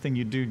the kind of thing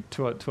you do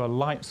to a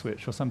light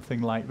switch or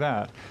something like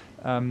that.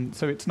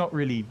 So it's not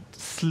really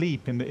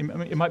sleep.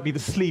 It might be the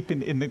sleep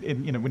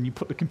when you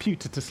put the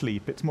computer to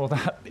sleep. It's more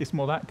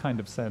that kind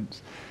of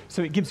sense.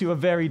 So it gives you a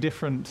very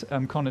different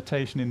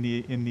connotation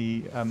in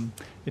the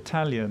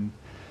Italian.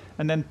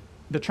 And then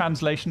the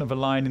translation of a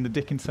line in the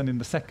Dickinson in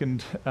the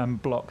second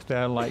block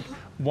there, like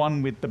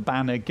one with the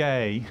banner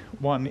gay,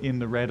 one in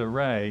the red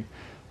array.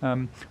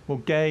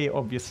 Well, gay,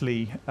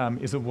 obviously,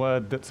 is a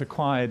word that's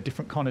acquired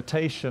different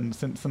connotations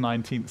since the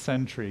 19th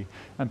century,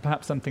 and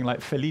perhaps something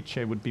like felice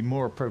would be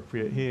more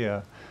appropriate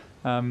here.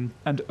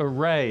 And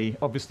array,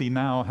 obviously,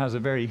 now has a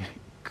very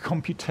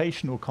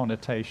computational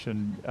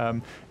connotation.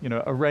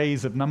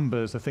 Arrays of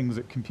numbers are things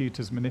that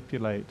computers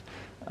manipulate.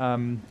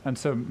 And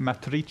so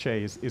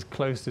matrice is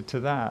closer to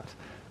that.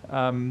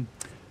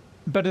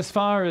 But as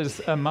far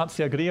as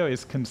Marzia Grillo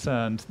is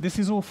concerned, this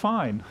is all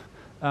fine.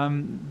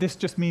 This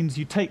just means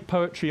you take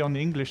poetry on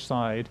the English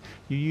side,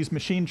 you use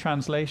machine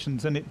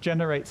translations, and it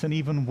generates an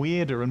even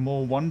weirder and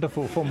more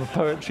wonderful form of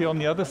poetry on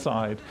the other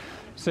side.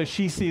 So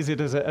she sees it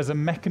as a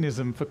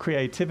mechanism for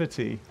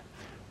creativity.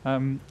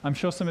 I'm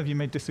sure some of you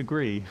may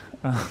disagree,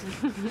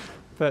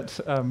 but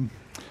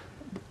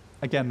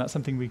again, that's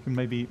something we can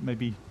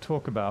maybe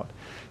talk about.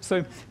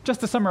 So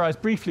just to summarize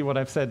briefly what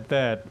I've said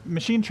there,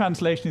 machine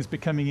translation is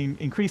becoming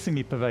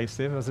increasingly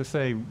pervasive. As I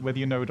say, whether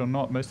you know it or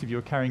not, most of you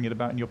are carrying it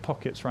about in your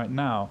pockets right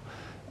now.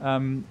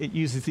 It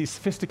uses these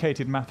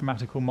sophisticated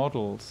mathematical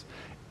models.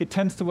 It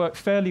tends to work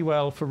fairly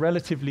well for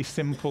relatively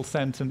simple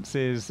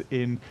sentences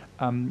in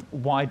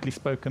widely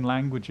spoken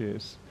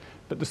languages.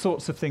 But the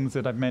sorts of things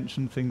that I've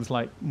mentioned, things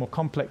like more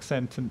complex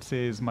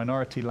sentences,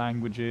 minority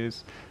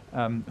languages,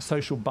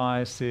 social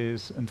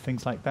biases, and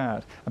things like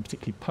that, and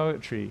particularly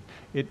poetry,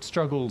 it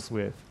struggles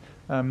with.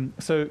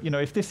 So,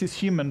 if this is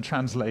human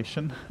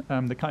translation,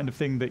 the kind of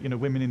thing that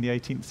women in the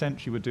 18th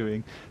century were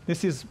doing,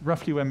 this is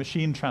roughly where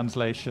machine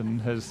translation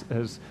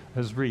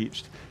has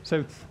reached.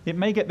 So it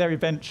may get there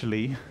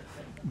eventually,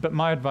 but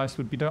my advice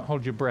would be don't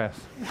hold your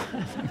breath.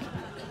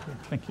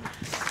 Thank you.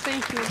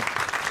 Thank you.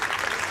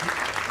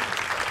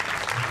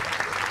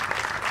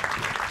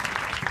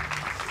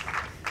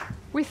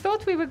 We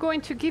thought we were going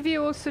to give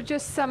you also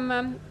just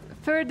some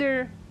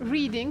further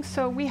reading.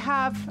 So we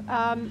have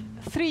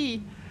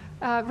 3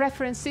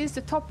 references.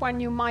 The top one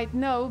you might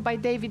know by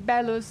David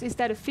Bellows is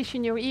That a Fish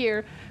in Your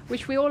Ear,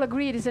 which we all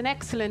agreed is an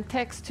excellent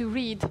text to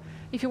read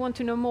if you want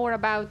to know more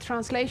about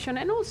translation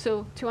and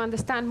also to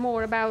understand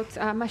more about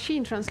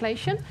machine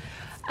translation.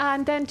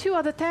 And then 2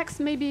 other texts,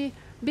 maybe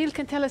Bill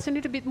can tell us a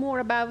little bit more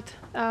about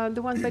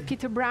the ones by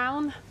Peter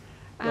Brown.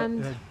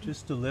 And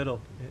just a little.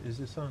 Is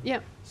this on? Yeah.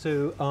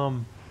 So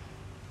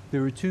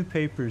there were 2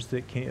 papers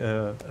that came,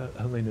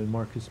 Helena and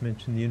Marcus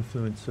mentioned the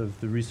influence of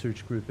the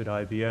research group at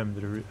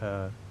IBM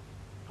that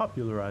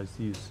popularized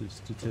the use of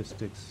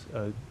statistics,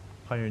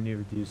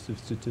 pioneered the use of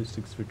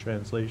statistics for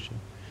translation.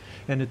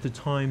 And at the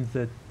time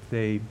that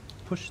they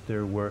pushed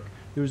their work,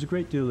 there was a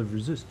great deal of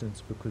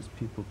resistance because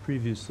people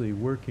previously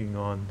working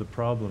on the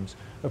problems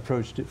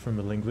approached it from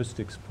a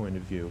linguistics point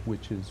of view,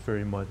 which is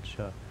very much,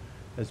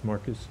 as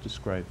Marcus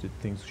described it,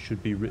 things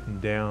should be written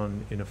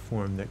down in a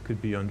form that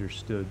could be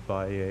understood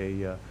by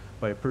a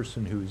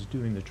person who is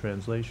doing the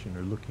translation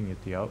or looking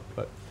at the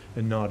output,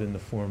 and not in the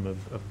form of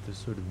the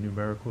sort of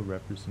numerical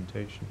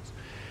representations.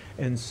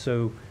 And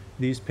so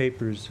these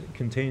papers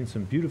contain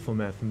some beautiful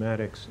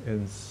mathematics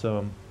and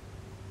some,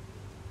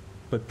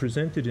 but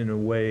presented in a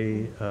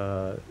way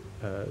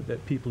that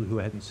people who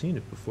hadn't seen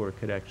it before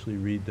could actually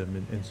read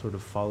them and sort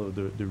of follow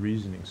the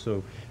reasoning.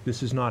 So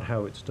this is not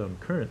how it's done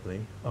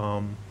currently,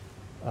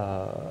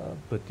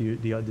 but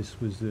this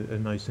was a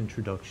nice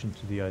introduction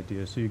to the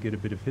idea. So you get a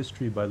bit of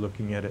history by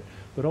looking at it,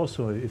 but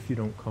also if you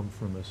don't come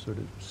from a sort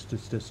of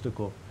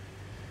statistical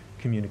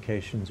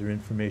communications or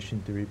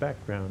information theory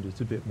background, it's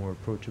a bit more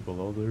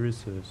approachable, although there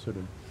is a sort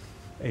of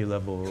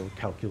A-level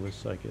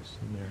calculus, I guess,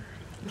 in there.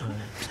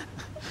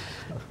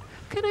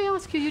 Can I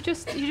ask you, you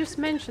just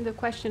mentioned the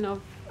question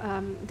of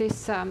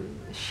this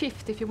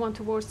shift, if you want,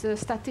 towards the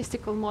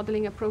statistical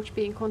modeling approach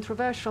being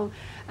controversial.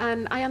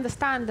 And I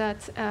understand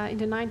that in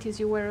the 90s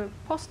you were a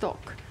postdoc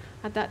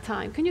at that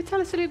time. Can you tell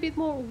us a little bit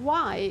more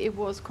why it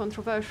was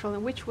controversial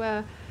and which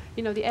were,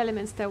 the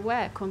elements that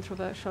were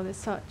controversial as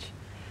such?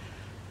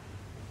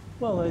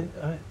 Well,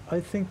 I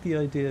think the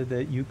idea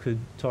that you could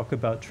talk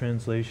about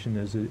translation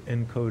as an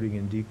encoding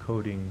and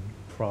decoding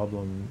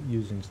problem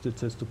using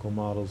statistical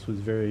models was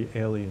very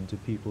alien to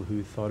people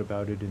who thought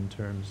about it in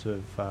terms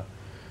of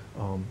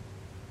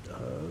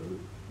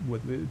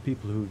what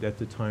people who at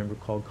the time were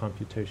called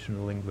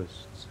computational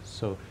linguists.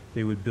 So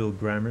they would build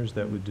grammars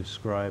that would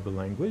describe a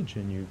language,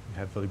 and you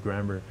have a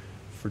grammar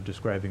for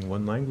describing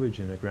one language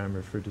and a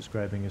grammar for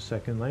describing a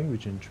second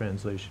language, and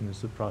translation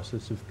is the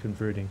process of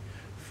converting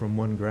from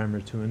one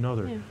grammar to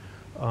another.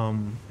 Yeah.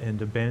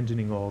 And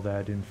abandoning all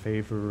that in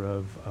favor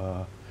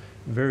of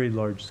very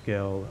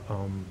large-scale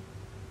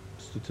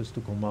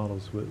statistical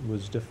models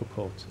was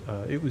difficult.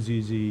 It was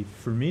easy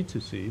for me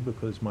to see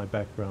because my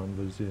background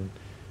was in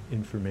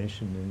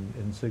information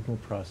and signal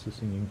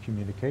processing and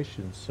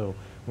communications. So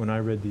when I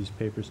read these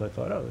papers, I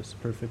thought, oh, it's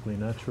perfectly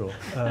natural.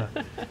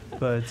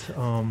 But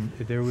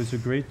there was a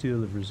great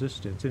deal of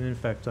resistance, and in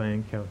fact, I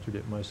encountered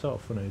it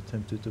myself when I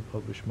attempted to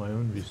publish my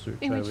own research.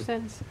 In which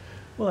sense?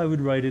 Well, I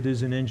would write it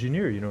as an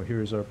engineer.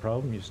 Here's our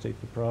problem. You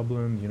state the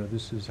problem.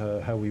 This is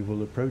how we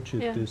will approach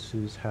it. Yeah. This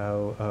is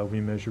how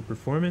we measure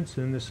performance,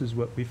 and this is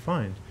what we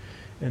find.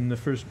 And the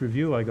first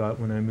review I got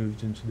when I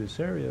moved into this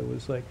area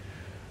was like,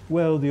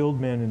 well, The Old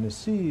Man and the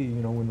Sea,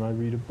 when I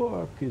read a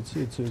book,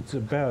 it's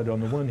about, on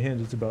the one hand,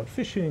 it's about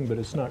fishing, but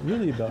it's not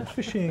really about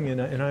fishing.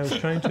 And I was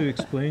trying to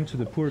explain to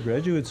the poor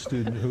graduate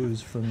student who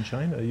is from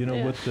China,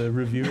 what the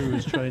reviewer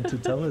was trying to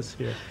tell us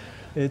here.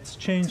 It's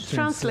changed It's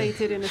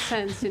translated in a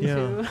sense into...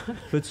 Yeah.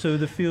 But so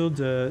the field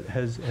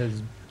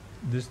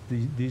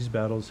these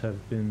battles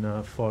have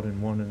been fought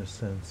and won in a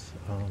sense.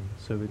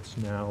 So it's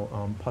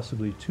now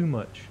possibly too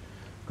much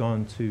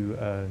gone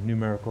to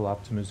numerical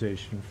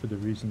optimization for the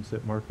reasons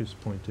that Marcus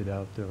pointed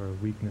out. There are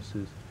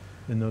weaknesses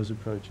in those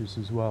approaches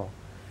as well.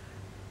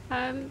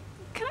 Can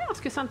I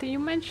ask you something? You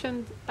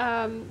mentioned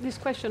this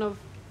question of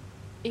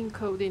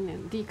encoding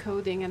and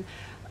decoding, and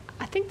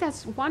I think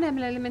that's one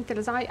element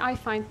that I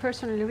find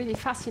personally really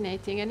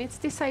fascinating, and it's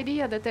this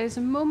idea that there is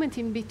a moment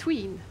in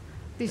between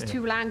these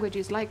two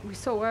languages, like we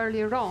saw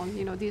earlier on,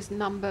 these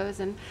numbers.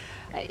 And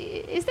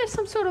is there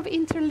some sort of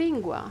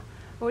interlingua?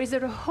 Or is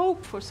there a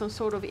hope for some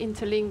sort of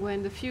interlingua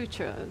in the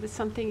future? There's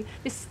something,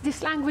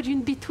 this language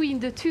in between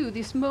the two,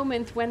 this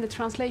moment when the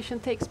translation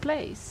takes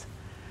place.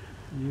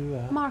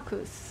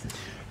 Marcus.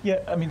 Yeah,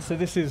 I mean, so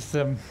this is,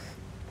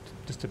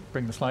 just to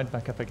bring the slide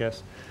back up, I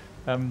guess,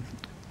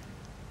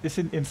 this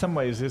in some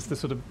ways is the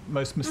sort of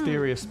most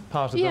mysterious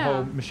part of the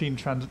whole machine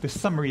this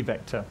summary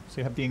vector. So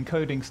you have the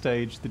encoding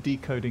stage, the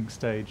decoding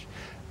stage.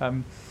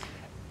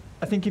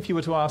 I think if you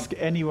were to ask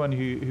anyone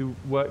who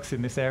works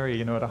in this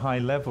area, at a high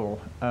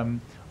level,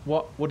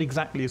 what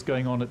exactly is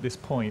going on at this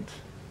point?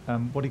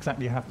 What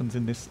exactly happens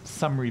in this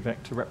summary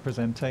vector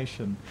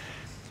representation?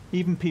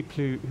 Even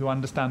people who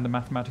understand the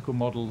mathematical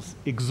models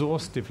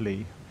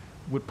exhaustively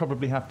would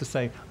probably have to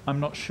say, I'm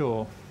not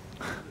sure.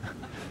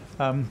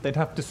 They'd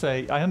have to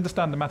say, I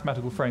understand the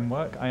mathematical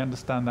framework, I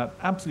understand that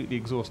absolutely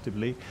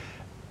exhaustively.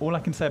 All I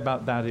can say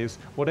about that is,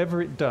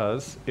 whatever it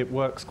does, it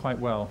works quite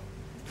well.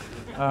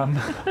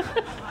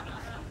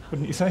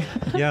 Wouldn't you say?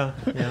 Yeah.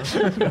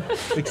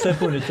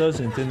 Except when it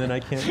doesn't, and then I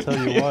can't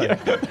tell you why. Yeah,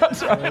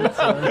 that's right.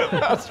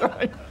 That's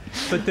right.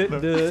 But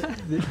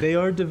they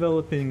are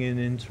developing an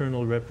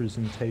internal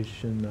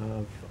representation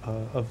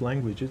of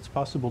language. It's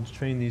possible to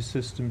train these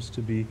systems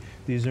to be,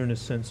 these are in a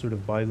sense sort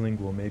of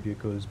bilingual. Maybe it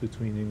goes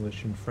between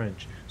English and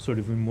French, sort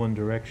of in one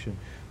direction.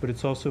 But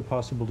it's also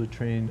possible to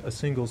train a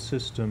single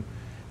system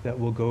that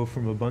will go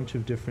from a bunch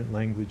of different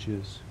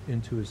languages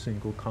into a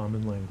single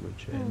common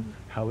language. And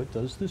how it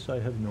does this, I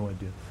have no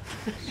idea.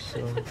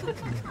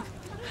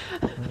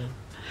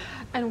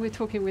 And we're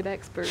talking with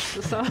experts.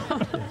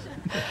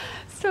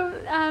 So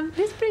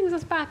this brings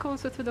us back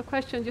also to the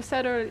question you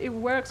said earlier, it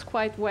works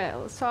quite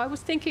well. So I was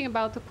thinking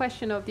about the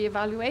question of the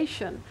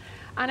evaluation.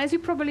 And as you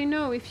probably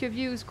know, if you've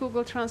used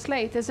Google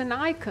Translate, there's an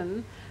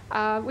icon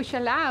which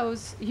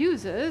allows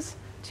users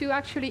to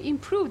actually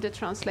improve the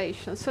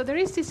translation. So there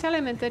is this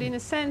element that, in a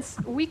sense,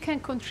 we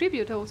can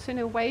contribute also in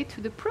a way to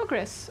the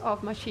progress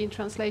of machine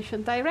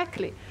translation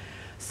directly.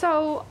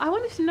 So I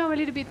wanted to know a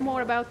little bit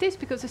more about this,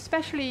 because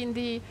especially in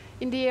the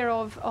era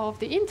of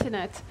the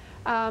internet,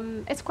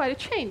 it's quite a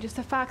change. It's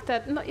the fact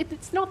that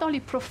it's not only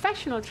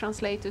professional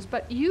translators,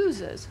 but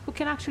users who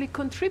can actually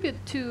contribute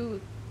to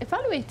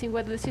evaluating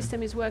whether the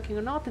system is working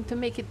or not and to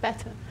make it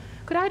better.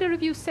 Could either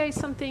of you say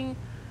something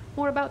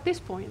more about this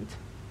point?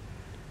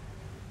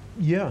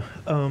 Yeah.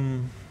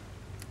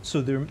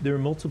 So there are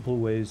multiple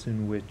ways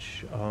in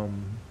which,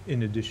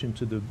 in addition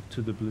to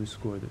the blue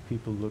score, that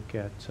people look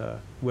at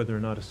whether or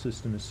not a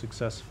system is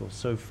successful.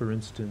 So, for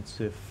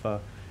instance,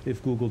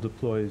 if Google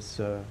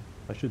deploys,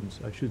 I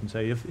shouldn't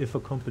say if a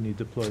company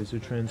deploys a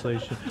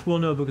translation. Well,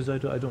 no, because I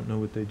don't know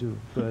what they do.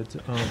 But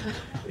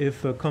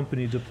if a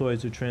company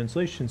deploys a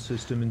translation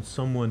system and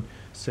someone,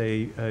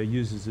 say,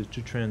 uses it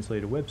to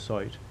translate a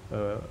website,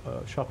 a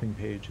shopping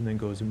page, and then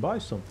goes and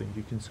buys something,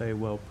 you can say,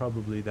 well,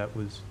 probably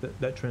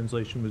that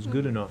translation was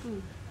good enough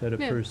that a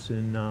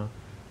person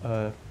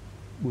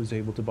was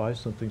able to buy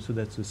something. So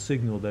that's a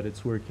signal that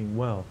it's working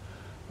well.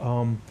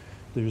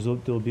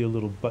 There'll be a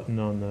little button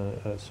on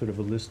the sort of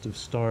a list of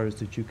stars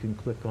that you can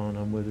click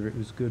on whether it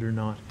was good or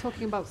not.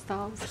 Talking about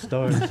stars.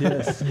 Stars,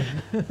 yes.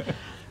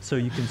 So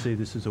you can say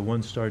this is a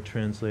 1-star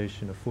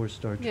translation, a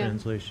 4-star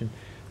translation.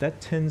 That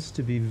tends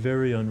to be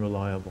very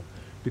unreliable,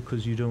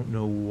 because you don't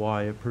know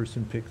why a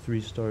person picked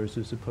 3 stars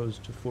as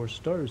opposed to 4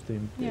 stars. They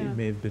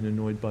may have been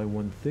annoyed by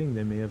one thing.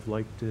 They may have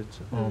liked it.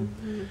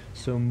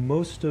 So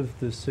most of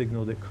the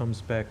signal that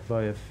comes back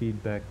via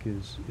feedback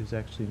is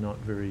actually not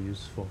very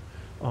useful.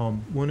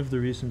 One of the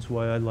reasons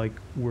why I like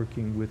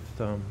working with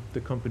the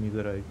company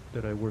that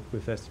I work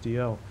with,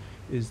 SDL,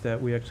 is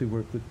that we actually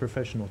work with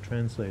professional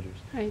translators.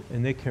 Right.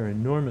 And they care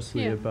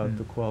enormously about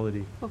the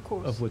quality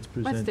of what's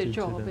presented their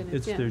job, to them.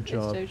 It's their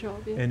job.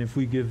 And if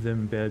we give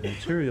them bad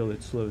material,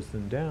 it slows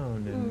them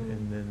down,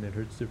 and then it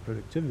hurts their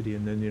productivity,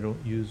 and then they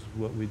don't use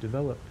what we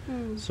develop.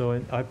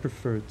 So I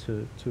prefer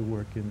to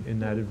work in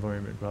that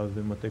environment rather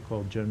than what they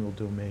call general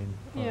domain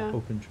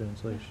open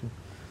translation.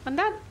 And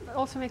that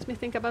also makes me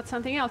think about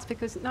something else,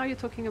 because now you're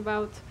talking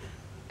about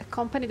a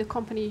company, the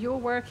company you're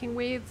working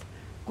with,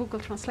 Google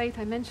Translate,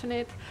 I mentioned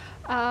it.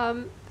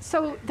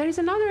 So there is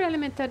another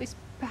element that is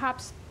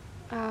perhaps,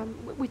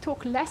 we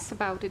talk less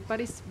about it, but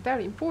it's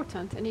very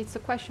important, and it's the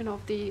question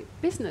of the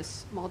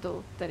business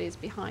model that is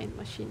behind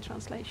machine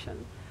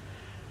translation.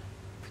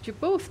 Could you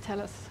both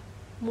tell us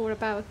more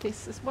about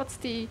this? What's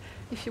the,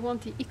 if you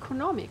want, the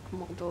economic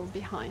model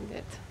behind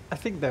it? I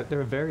think that there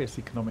are various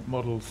economic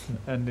models,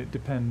 and it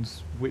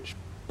depends which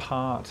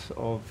part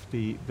of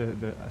the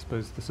I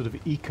suppose the sort of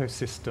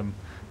ecosystem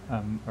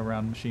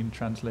around machine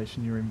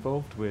translation you're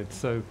involved with.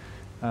 So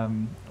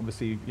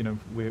obviously, you know,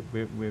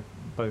 we're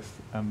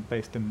both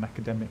based in an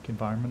academic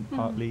environment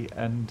partly,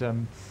 and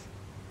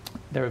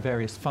there are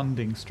various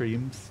funding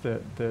streams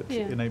that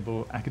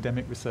enable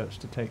academic research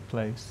to take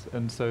place,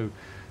 and so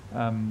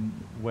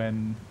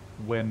when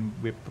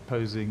we're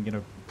proposing, you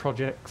know,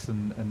 projects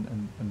and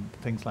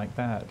things like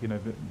that, you know,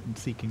 and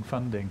seeking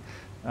funding,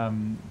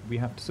 we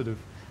have to sort of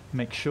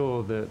make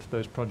sure that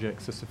those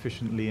projects are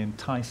sufficiently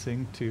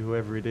enticing to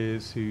whoever it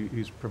is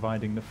who's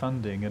providing the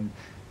funding, and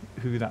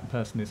who that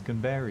person is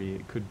can vary.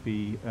 It could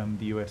be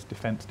the US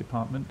Defense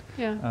Department,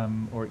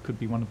 or it could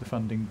be one of the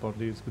funding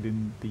bodies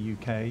within the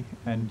UK,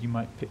 and you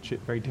might pitch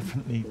it very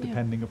differently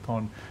depending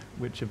upon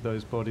which of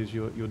those bodies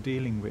you're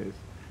dealing with.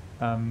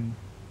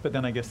 But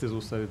then I guess there's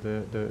also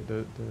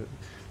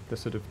the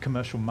sort of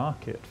commercial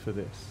market for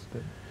this.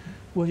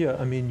 Well, yeah,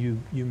 I mean,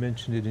 you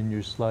mentioned it in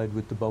your slide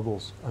with the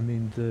bubbles. I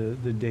mean,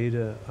 the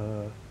data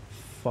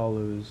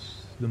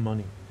follows the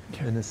money,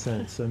 in a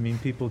sense. I mean,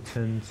 people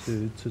tend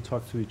to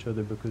talk to each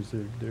other because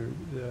they're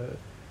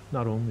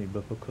not only,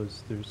 but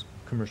because there's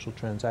commercial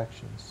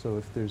transactions. So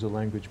if there's a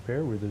language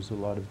pair where there's a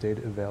lot of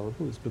data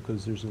available, it's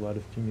because there's a lot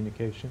of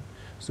communication.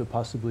 So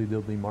possibly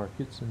there'll be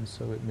markets, and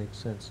so it makes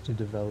sense to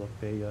develop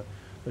a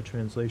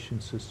translation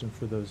system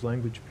for those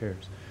language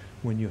pairs.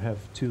 When you have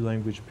two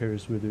language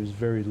pairs where there's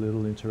very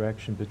little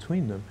interaction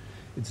between them,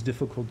 it's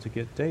difficult to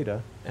get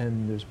data,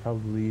 and there's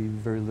probably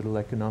very little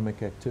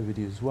economic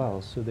activity as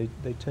well. So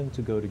they tend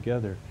to go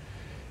together.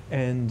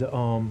 And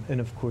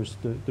of course,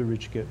 the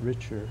rich get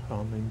richer,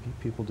 and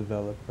people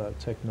develop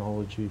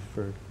technology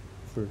for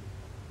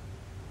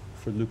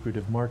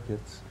lucrative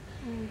markets.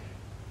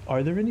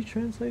 Are there any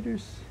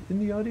translators in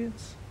the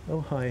audience?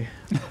 Oh, hi.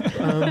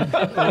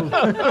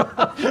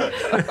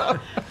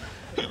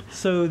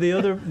 So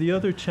the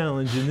other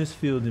challenge in this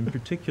field in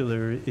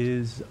particular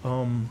is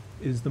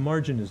the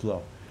margin is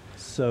low.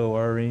 So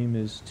our aim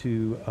is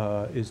to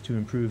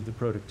improve the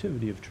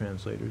productivity of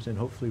translators, and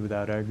hopefully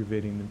without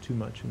aggravating them too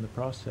much in the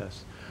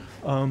process.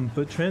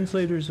 But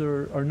translators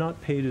are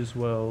not paid as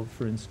well,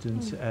 for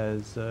instance,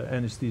 as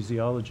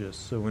anesthesiologists.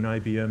 So when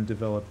IBM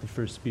developed the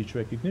first speech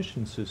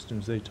recognition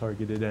systems, they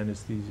targeted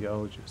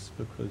anesthesiologists,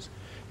 because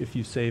if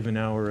you save an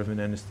hour of an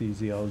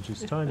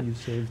anesthesiologist's time, you've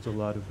saved a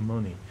lot of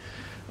money.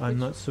 I'm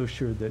not so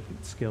sure that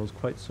it scales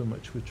quite so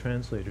much with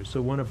translators.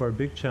 So one of our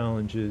big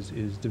challenges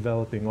is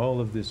developing all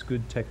of this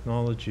good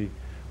technology,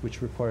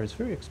 which requires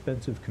very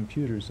expensive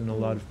computers and a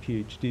lot of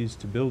PhDs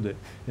to build it,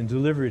 and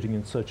deliver it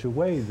in such a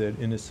way that,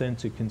 in a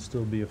sense, it can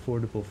still be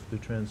affordable for the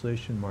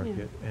translation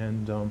market.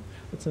 And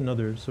that's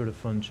another sort of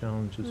fun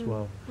challenge as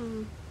well.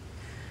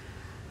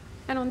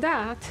 And on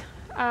that,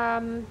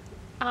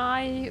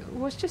 I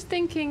was just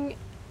thinking,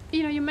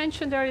 you know, you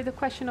mentioned earlier the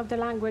question of the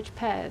language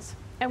pairs.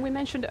 And we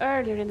mentioned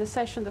earlier in the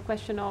session the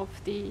question of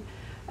the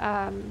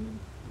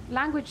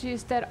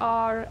languages that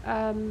are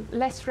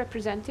less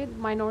represented,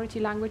 minority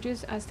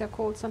languages, as they're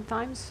called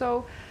sometimes.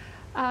 So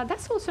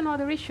that's also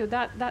another issue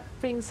that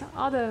brings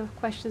other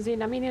questions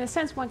in. I mean, in a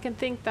sense, one can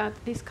think that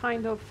this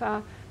kind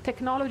of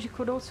technology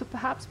could also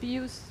perhaps be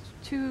used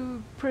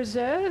to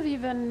preserve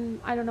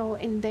even, I don't know,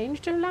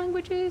 endangered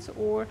languages.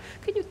 Or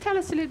could you tell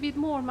us a little bit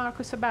more,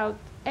 Marcus, about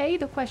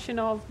the question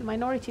of the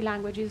minority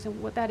languages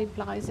and what that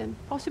implies, and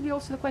possibly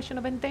also the question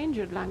of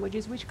endangered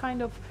languages, which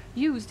kind of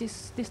use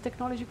this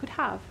technology could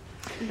have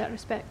in that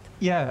respect?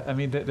 Yeah, I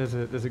mean, there's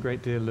a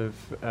great deal of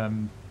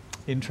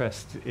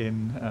interest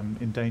in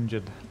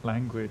endangered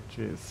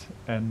languages,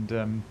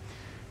 and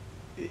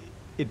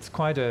it's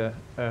quite a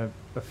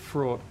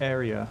fraught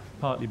area,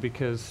 partly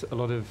because a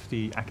lot of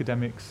the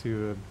academics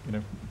who are, you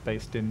know,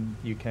 based in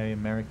UK,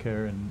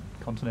 America, and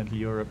continental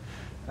Europe,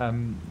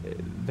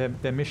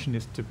 their mission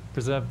is to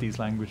preserve these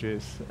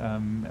languages,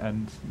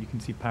 and you can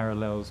see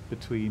parallels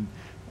between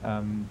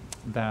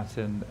that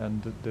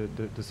and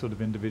the sort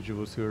of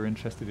individuals who are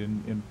interested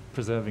in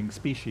preserving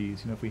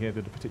species. You know, if we hear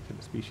that a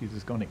particular species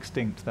has gone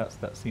extinct,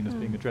 that's seen as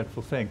being a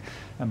dreadful thing.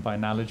 And by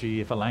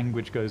analogy, if a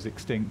language goes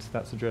extinct,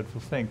 that's a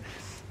dreadful thing.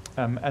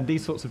 And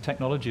these sorts of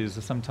technologies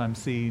are sometimes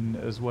seen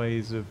as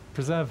ways of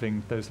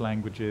preserving those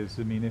languages.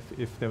 I mean,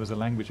 if there was a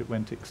language that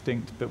went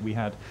extinct, but we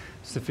had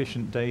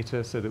sufficient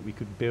data so that we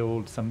could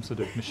build some sort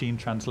of machine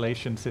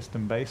translation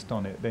system based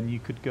on it, then you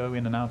could go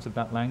in and out of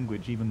that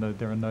language, even though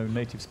there are no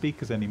native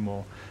speakers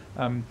anymore.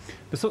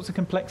 The sorts of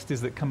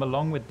complexities that come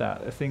along with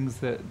that are things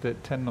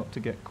that tend not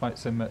to get quite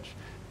so much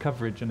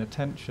coverage and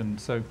attention.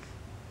 So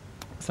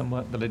some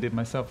work that I did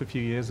myself a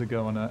few years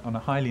ago on a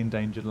highly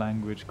endangered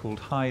language called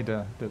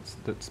Haida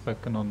that's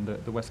spoken on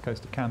the west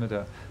coast of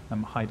Canada,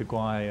 Haida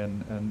Gwaii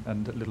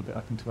and a little bit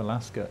up into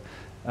Alaska.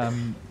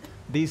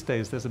 These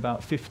days there's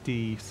about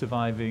 50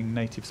 surviving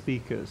native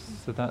speakers,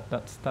 so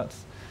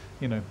that's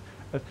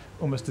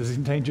almost as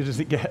endangered as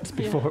it gets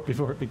before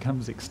it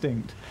becomes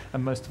extinct,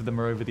 and most of them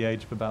are over the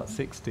age of about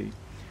 60.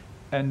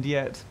 And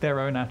yet their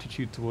own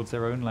attitude towards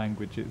their own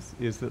languages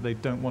is that they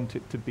don't want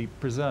it to be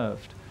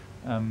preserved.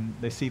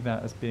 They see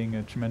that as being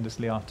a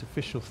tremendously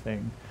artificial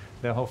thing.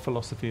 Their whole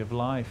philosophy of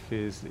life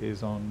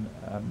is on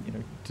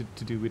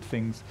to do with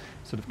things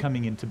sort of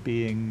coming into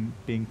being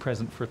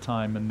present for a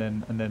time and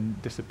then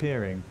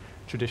disappearing.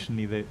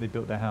 Traditionally they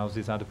built their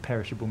houses out of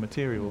perishable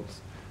materials,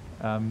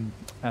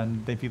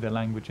 and they view their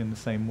language in the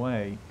same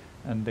way,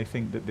 and they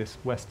think that this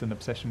Western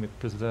obsession with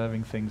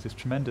preserving things is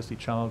tremendously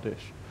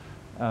childish.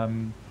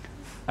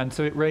 And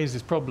so it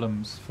raises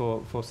problems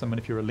for someone,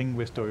 if you're a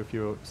linguist or if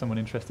you're someone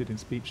interested in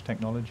speech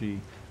technology.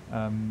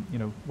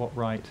 What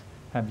right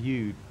have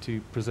you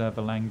to preserve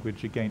a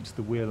language against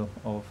the will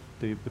of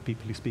the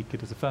people who speak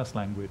it as a first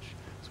language?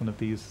 It's one of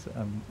these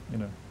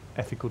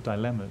ethical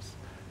dilemmas.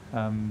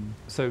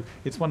 So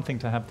it's one thing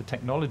to have the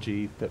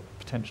technology that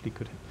potentially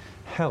could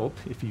help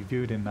if you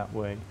view it in that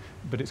way,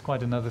 but it's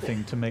quite another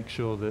thing to make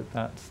sure that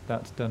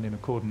that's done in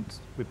accordance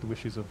with the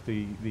wishes of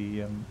the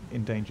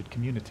endangered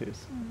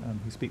communities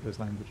who speak those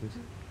languages.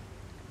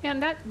 Yeah,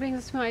 and that brings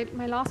us to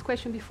my last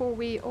question before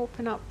we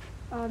open up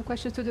the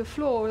questions to the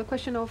floor, the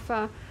question of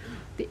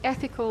the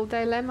ethical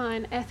dilemma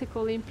and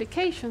ethical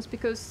implications,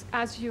 because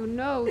as you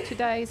know,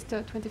 today is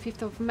the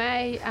 25th of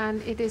May,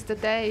 and it is the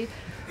day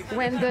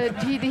when the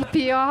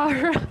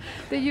GDPR,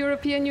 the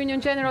European Union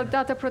General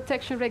Data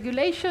Protection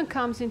Regulation,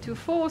 comes into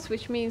force,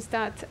 which means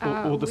that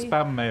all the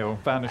spam mail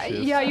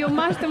vanishes. Yeah, you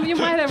might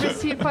have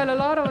received quite a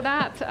lot of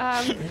that.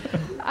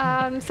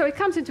 So it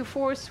comes into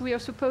force. We are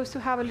supposed to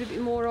have a little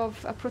bit more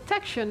of a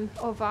protection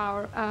of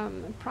our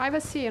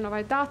privacy and of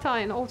our data,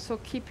 and also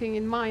keeping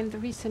in mind the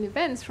recent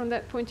events from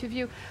that point of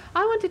view.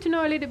 I wanted to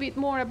know a little bit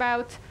more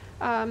about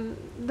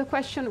the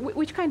question,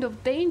 which kind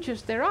of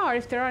dangers there are,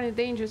 if there are any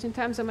dangers in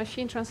terms of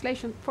machine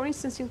translation. For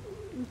instance,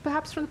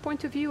 perhaps from the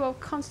point of view of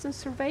constant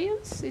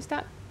surveillance, is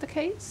that the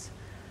case?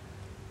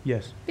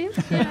 Yes. Bill?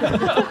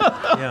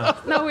 Yeah. Yeah.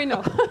 Now we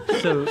know.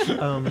 So,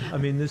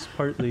 this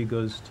partly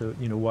goes to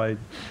why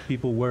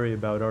people worry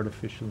about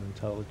artificial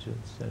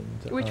intelligence, and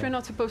which we're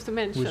not supposed to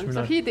mention. So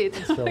not, he did.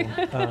 So,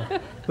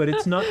 but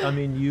it's not.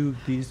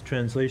 These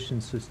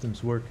translation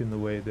systems work in the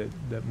way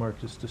that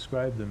Marcus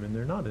described them, and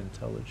they're not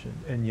intelligent,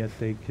 and yet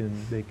they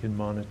can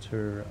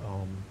monitor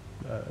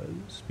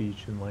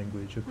speech and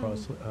language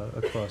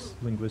across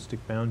linguistic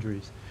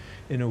boundaries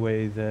in a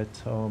way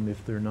that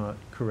if they're not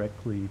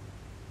correctly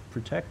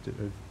protected,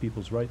 if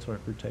people's rights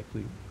aren't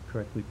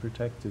correctly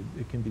protected,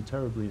 it can be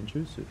terribly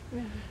intrusive.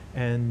 Yeah.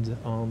 And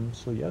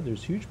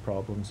there's huge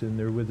problems, and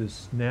they're with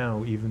us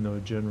now, even though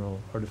general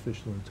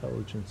artificial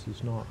intelligence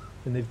is not.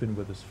 And they've been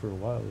with us for a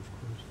while, of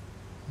course.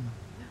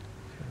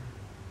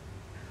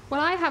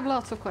 Well, I have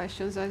lots of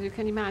questions, as you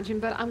can imagine,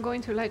 but I'm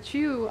going to let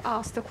you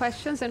ask the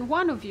questions, and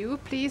one of you,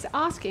 please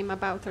ask him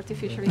about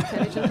artificial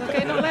intelligence,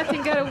 okay? Don't let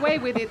him get away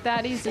with it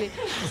that easily.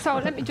 So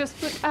let me just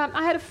put,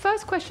 I had a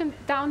first question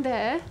down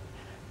there.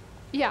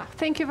 Yeah,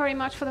 thank you very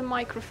much for the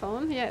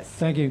microphone. Yes.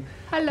 Thank you.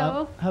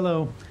 Hello.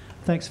 Hello.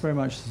 Thanks very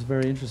much. This is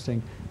very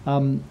interesting.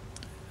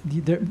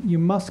 You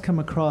must come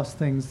across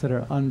things that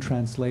are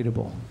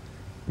untranslatable,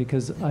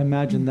 because I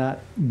imagine that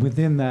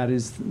within that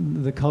is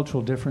the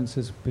cultural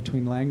differences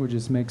between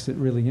languages makes it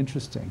really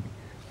interesting.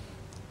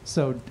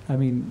 So,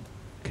 have you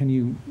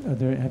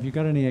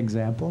got any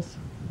examples?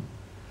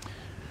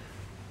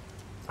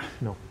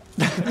 No.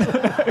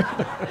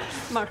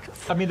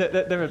 Marcus.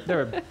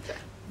 There are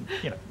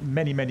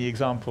many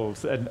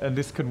examples, and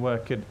this can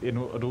work at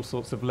all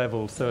sorts of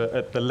levels. So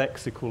at the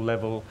lexical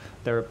level,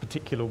 there are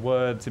particular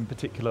words in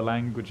particular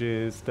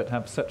languages that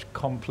have such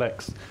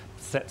complex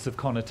sets of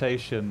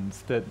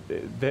connotations that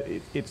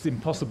it's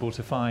impossible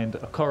to find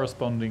a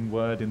corresponding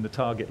word in the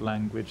target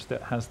language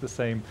that has the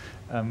same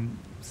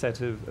set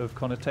of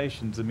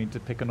connotations. To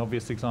pick an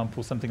obvious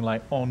example, something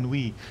like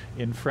ennui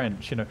in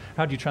French.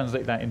 How do you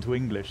translate that into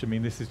English?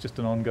 This is just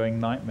an ongoing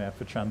nightmare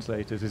for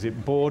translators. Is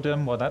it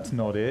boredom? Well, that's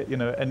not it.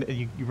 And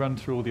you run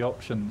through all the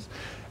options.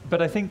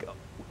 But I think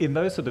in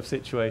those sort of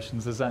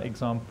situations, as that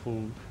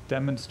example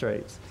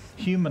demonstrates,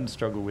 humans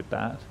struggle with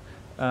that.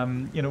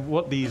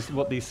 What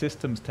these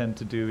systems tend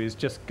to do is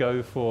just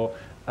go for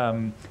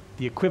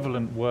the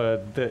equivalent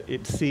word that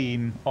it's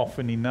seen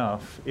often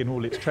enough in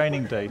all its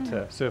training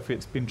data. So if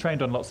it's been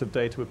trained on lots of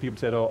data where people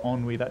said, "Oh,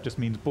 ennui, that just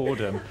means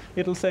boredom,"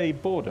 it'll say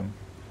boredom,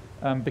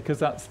 because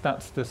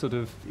that's the sort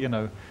of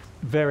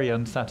very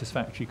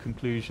unsatisfactory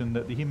conclusion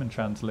that the human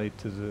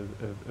translators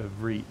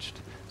have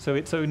reached. So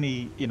it's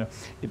only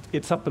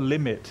its upper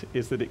limit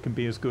is that it can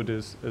be as good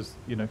as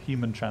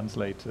human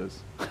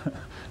translators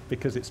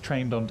because it's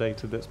trained on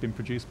data that's been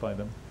produced by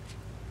them.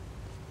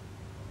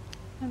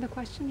 Another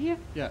question here?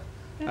 Yeah.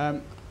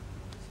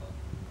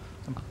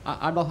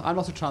 I'm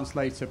not a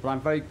translator, but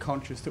I'm very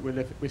conscious that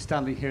we're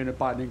standing here in a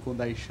bilingual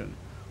nation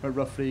where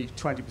roughly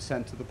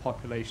 20% of the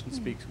population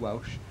speaks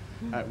Welsh.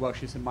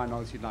 Welsh is a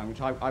minority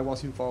language. I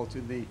was involved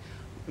in the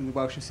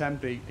Welsh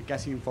Assembly,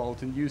 getting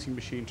involved in using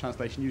machine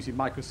translation, using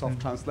Microsoft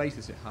Translate,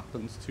 as it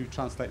happens, to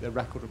translate their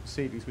record of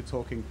proceedings. We're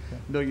talking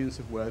millions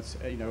of words,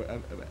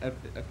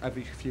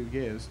 every few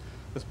years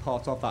as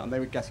part of that, and they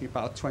were getting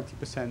about a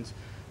 20%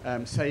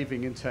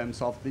 saving in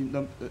terms of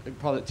the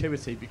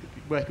productivity,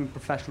 working with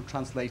professional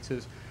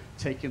translators,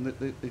 taking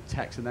the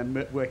text and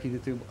then working to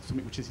do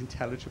something which is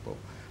intelligible.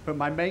 But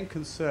my main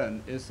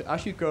concern is that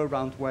as you go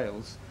around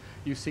Wales,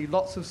 you see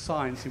lots of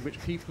signs in which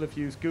people have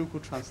used Google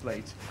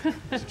Translate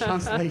to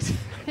translate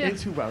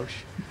into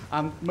Welsh,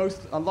 and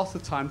a lot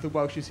of the time the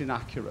Welsh is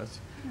inaccurate.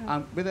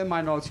 And with a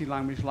minority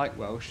language like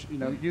Welsh,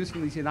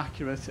 using these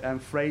inaccurate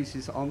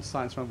phrases on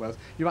signs around Wales,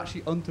 you're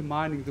actually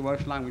undermining the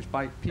Welsh language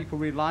by people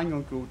relying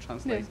on Google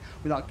Translate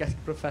without getting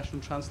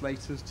professional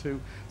translators to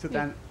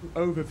then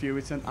overview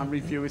it and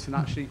review it and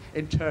actually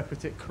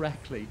interpret it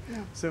correctly.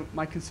 So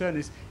my concern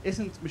is,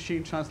 isn't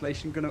machine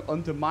translation going to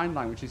undermine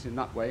languages in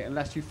that way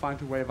unless you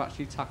find a way of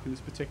actually tackling this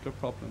particular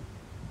problem?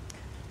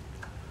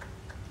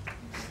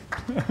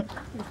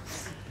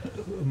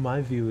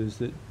 My view is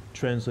that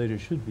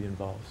translators should be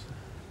involved.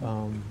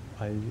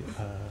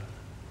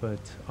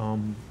 But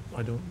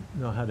I don't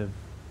know how to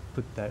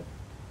put that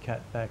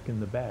cat back in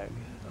the bag.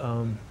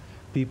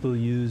 People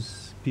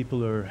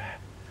are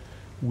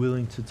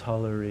willing to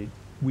tolerate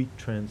weak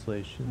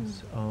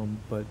translations,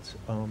 but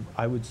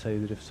I would say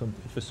that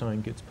if a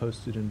sign gets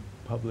posted in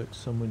public,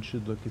 someone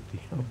should look at the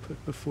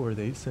output before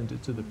they send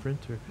it to the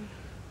printer.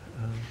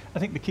 I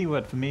think the key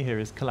word for me here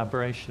is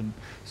collaboration.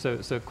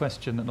 So a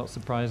question that, not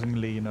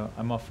surprisingly,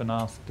 I'm often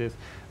asked is,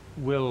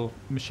 will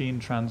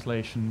machine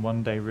translation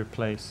one day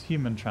replace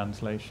human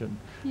translation?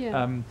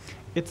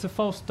 It's a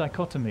false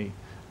dichotomy.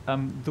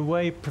 The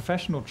way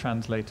professional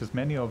translators,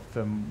 many of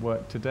them,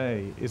 work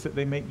today is that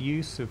they make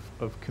use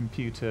of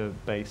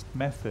computer-based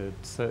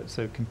methods.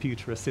 So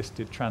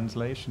computer-assisted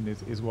translation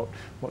is what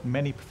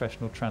many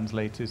professional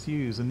translators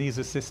use, and these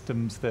are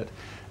systems that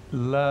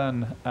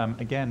learn,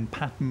 again,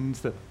 patterns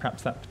that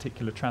perhaps that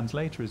particular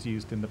translator has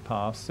used in the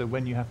past. So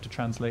when you have to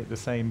translate the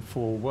same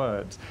 4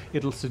 words,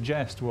 it'll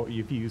suggest what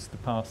you've used the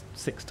past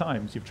 6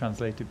 times you've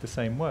translated the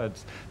same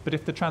words. But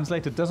if the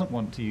translator doesn't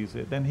want to use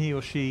it, then he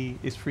or she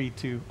is free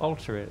to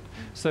alter it.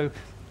 So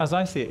as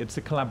I see it, it's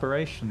a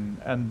collaboration,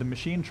 and the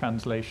machine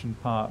translation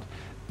part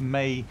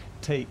may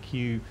take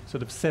you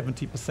sort of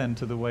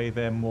 70% of the way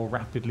there more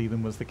rapidly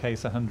than was the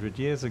case 100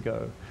 years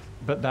ago.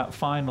 But that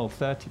final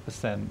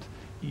 30%,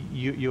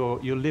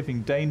 you're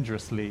living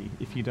dangerously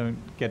if you don't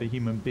get a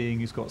human being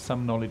who's got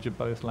some knowledge of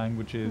both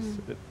languages,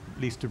 at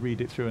least to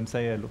read it through and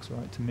say, yeah, it looks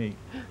right to me.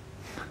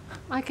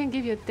 I can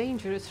give you a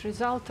dangerous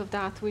result of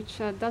that, which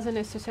doesn't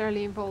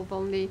necessarily involve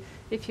only,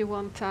 if you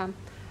want,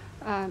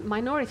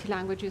 minority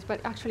languages,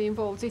 but actually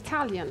involves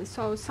Italian.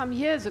 So some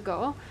years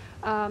ago,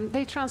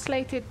 they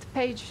translated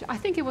page, I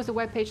think it was a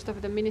web page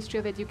of the Ministry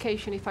of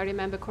Education, if I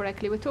remember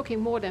correctly. We're talking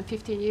more than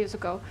 15 years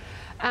ago.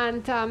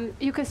 And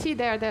you can see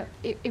there that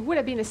it would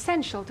have been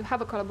essential to have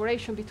a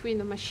collaboration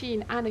between a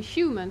machine and a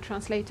human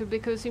translator,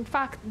 because in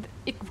fact,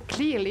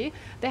 clearly,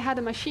 they had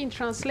a machine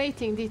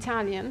translating the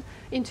Italian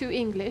into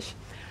English,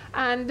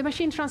 and the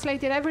machine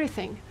translated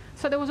everything.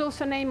 So there was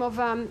also a name of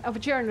a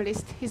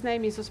journalist. His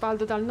name is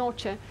Osvaldo Dal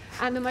Noce,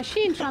 and the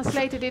machine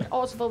translated it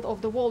Oswald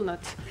of the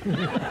Walnut.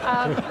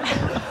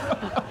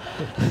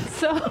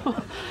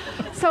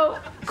 So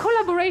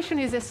collaboration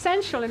is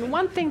essential, and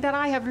one thing that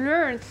I have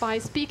learned by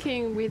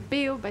speaking with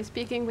Bill, by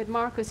speaking with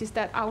Marcus, is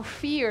that our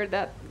fear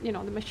that the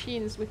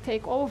machines would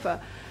take over,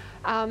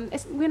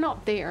 we're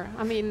not there.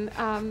 I mean,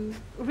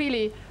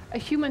 really, a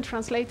human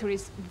translator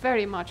is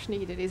very much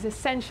needed, is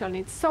essential, and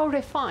it's so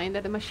refined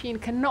that the machine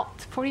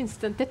cannot, for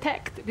instance,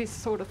 detect these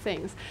sort of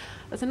things.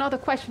 There's another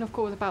question, of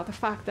course, about the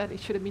fact that it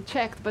should have been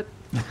checked, but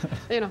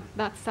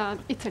that's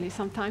Italy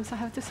sometimes, I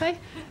have to say.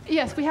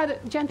 Yes, we had a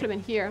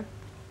gentleman here.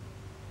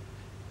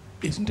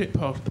 Isn't it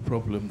part of the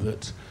problem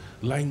that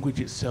language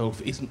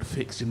itself isn't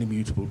fixed and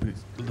immutable, but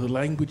the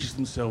languages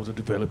themselves are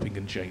developing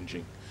and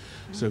changing?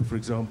 So, for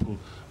example,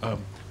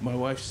 my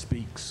wife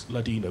speaks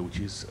Ladino, which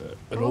is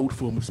an old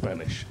form of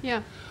Spanish.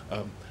 Yeah.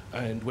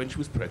 And when she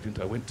was pregnant,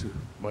 I went to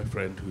my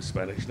friend who was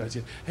Spanish, and I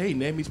said, "Hey,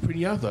 name is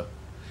Priñada."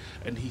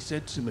 And he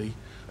said to me,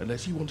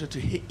 "Unless you want her to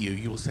hit you,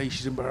 you'll say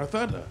she's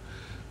embarazada."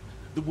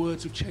 The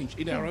words have changed.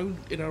 In our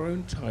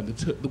own time,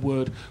 the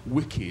word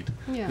wicked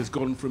has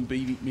gone from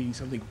meaning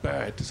something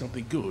bad to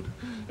something good.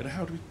 And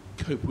how do we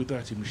cope with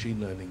that in machine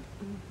learning?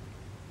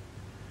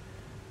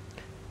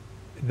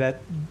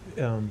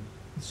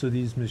 So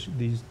these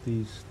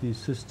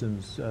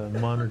systems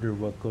monitor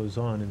what goes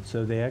on, and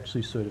so they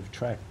actually sort of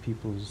track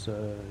people's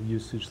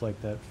usage like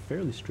that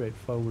fairly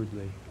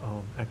straightforwardly.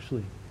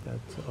 Actually,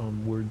 that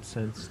word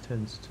sense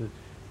tends to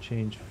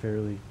change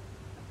fairly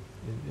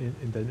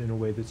in a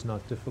way that's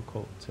not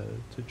difficult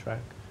to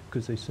track,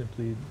 because they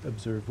simply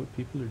observe what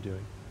people are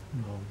doing.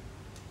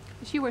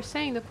 As you were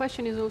saying, the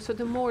question is also,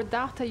 the more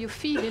data you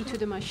feed into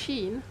the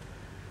machine,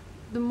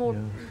 the more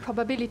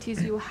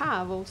probabilities you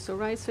have also,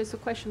 right? So it's a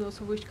question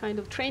also which kind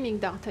of training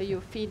data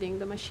you're feeding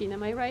the machine.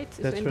 Am I right?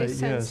 That's in right,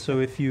 this yeah. sense? So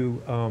if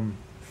you,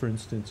 for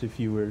instance, if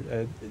you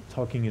were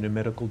talking in a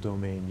medical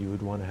domain, you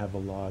would want to have a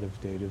lot of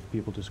data of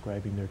people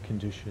describing their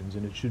conditions,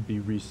 and it should be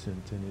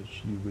recent, and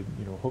you would,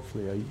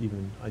 hopefully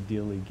even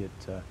ideally get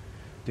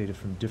data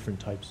from different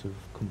types of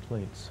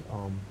complaints,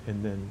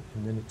 and then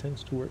it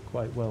tends to work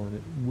quite well, and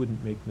it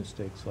wouldn't make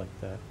mistakes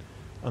like that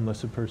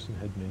unless a person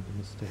had made the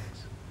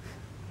mistakes.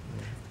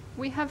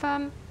 We have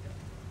Am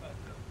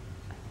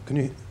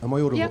I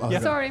audible? yeah,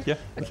 sorry. Yeah.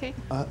 Okay.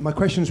 My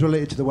question is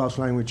related to the Welsh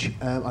language.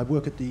 I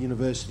work at the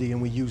university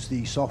and we use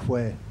the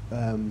software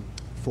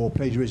for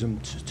plagiarism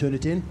to turn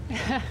it in.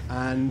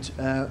 And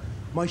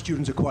my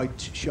students are quite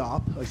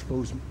sharp, I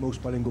suppose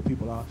most bilingual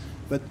people are,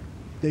 but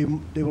they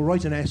will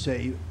write an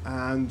essay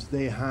and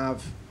they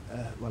have,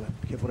 well,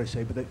 be careful what I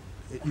say, but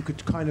you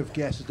could kind of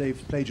guess that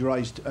they've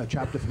plagiarised a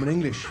chapter from an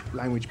English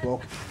language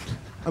book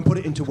and put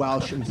it into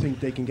Welsh and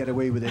think they can get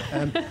away with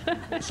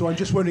it. So I'm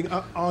just wondering,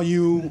 are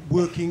you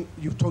working,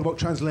 you've talked about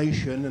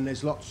translation and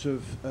there's lots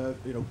of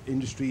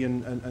industry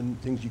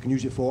and things you can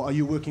use it for. Are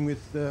you working with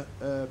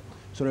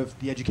sort of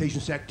the education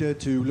sector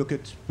to look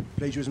at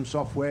plagiarism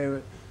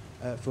software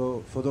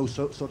for those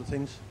sort of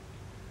things?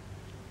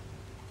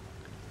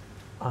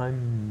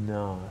 I'm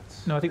not.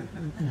 No, I think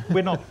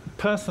we're not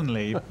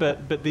personally,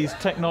 but these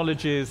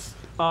technologies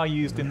are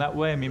used in that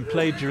way. I mean,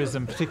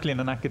 plagiarism, particularly in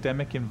an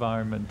academic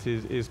environment,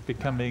 is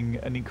becoming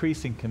an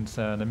increasing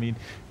concern. I mean,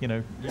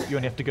 you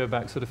only have to go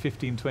back sort of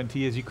 15, 20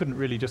 years. You couldn't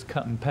really just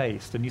cut and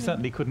paste, and you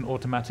certainly couldn't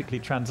automatically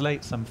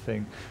translate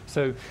something.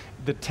 So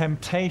the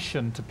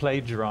temptation to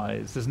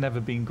plagiarize has never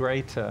been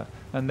greater,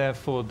 and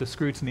therefore the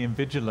scrutiny and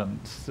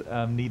vigilance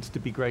needs to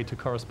be greater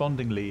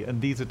correspondingly. And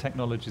these are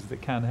technologies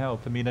that can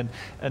help. I mean,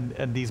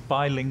 and these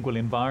bilingual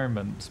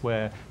environments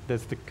where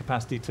there's the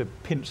capacity to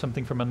pinch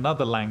something from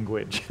another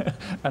language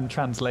and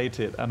translate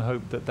it and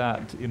hope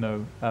that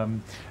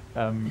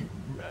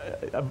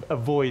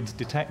avoids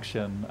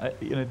detection.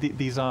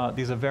 These are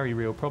very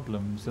real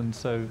problems, and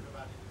so.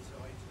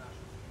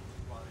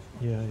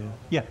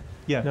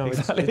 Yeah, No,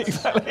 exactly.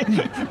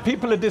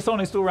 People are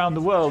dishonest all around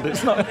the world.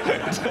 It's not.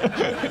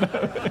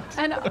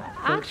 And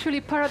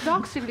actually,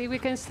 paradoxically, we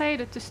can say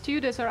that the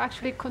students are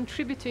actually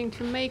contributing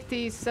to make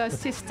these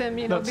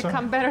systems,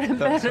 become better and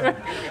better.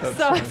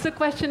 So it's a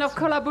question of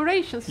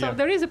collaboration. So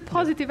there is a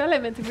positive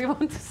element if we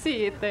want to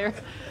see it there.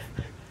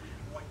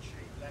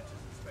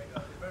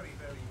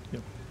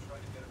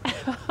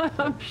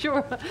 I'm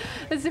sure.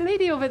 There's a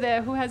lady over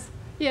there who has.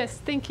 Yes,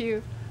 thank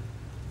you.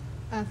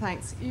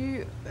 Thanks.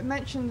 You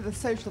mentioned the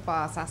social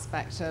bias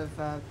aspect of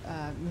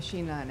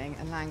machine learning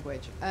and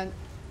language. And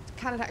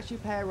can it actually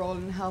play a role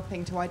in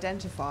helping to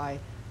identify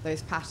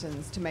those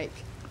patterns to make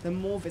them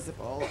more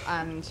visible,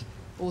 and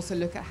also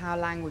look at how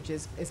language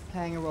is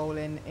playing a role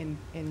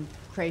in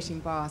creating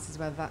biases,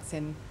 whether that's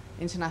in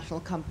international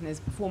companies'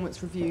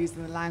 performance reviews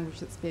and the language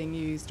that's being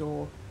used,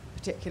 or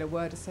particular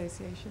word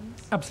associations?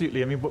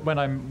 Absolutely. I mean,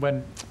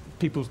 when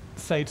people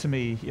say to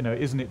me,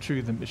 isn't it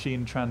true that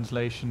machine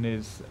translation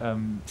is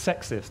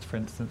sexist, for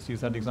instance, use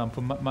that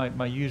example,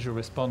 my usual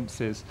response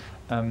is,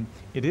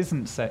 it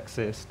isn't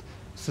sexist.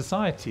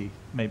 Society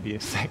maybe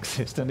is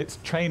sexist, and it's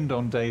trained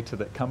on data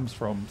that comes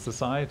from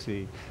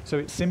society. So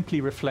it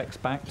simply reflects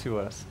back to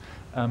us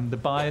the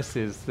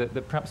biases that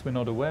perhaps we're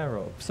not aware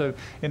of. So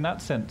in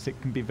that sense, it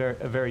can be a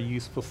very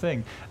useful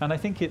thing. And I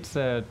think it's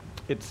a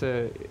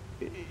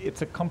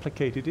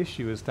complicated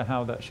issue as to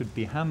how that should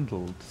be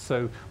handled.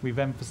 So we've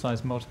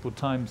emphasized multiple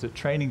times that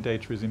training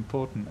data is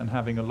important, and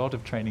having a lot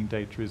of training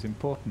data is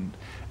important.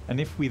 And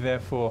if we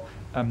therefore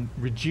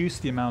reduce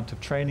the amount of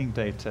training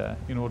data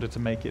in order to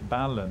make it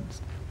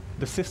balanced,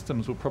 the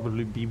systems will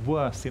probably be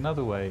worse in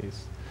other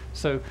ways.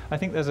 So I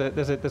think there's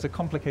a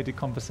complicated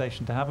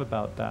conversation to have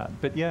about that.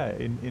 But yeah,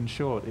 in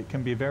short, it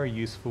can be a very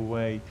useful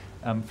way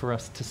for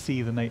us to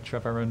see the nature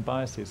of our own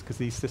biases, because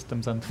these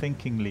systems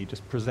unthinkingly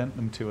just present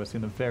them to us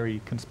in a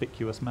very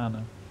conspicuous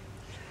manner.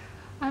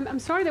 I'm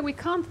sorry that we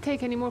can't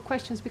take any more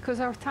questions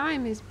because our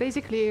time is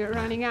basically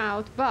running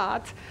out.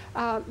 But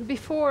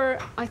before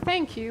I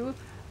thank you,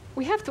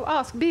 we have to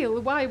ask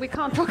Bill why we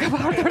can't talk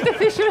about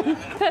artificial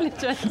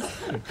intelligence.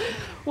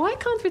 Why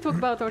can't we talk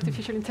about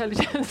artificial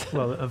intelligence?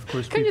 Well, of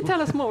course. Can you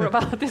tell us more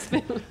about this,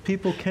 Bill?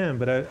 People can,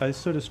 but I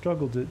sort of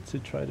struggled to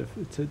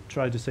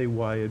try to say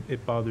why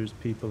it bothers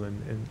people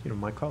and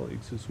my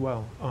colleagues as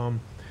well.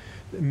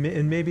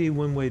 And maybe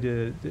one way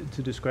to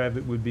describe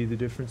it would be the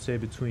difference, say,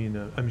 between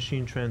a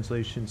machine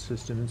translation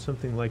system and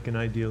something like an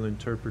ideal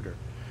interpreter.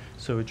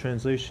 So a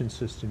translation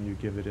system, you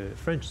give it a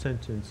French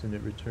sentence and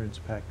it returns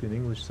back an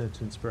English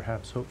sentence,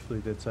 perhaps,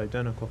 hopefully, that's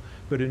identical.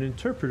 But an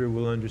interpreter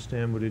will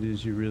understand what it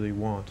is you really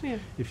want. Yeah.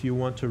 If you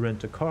want to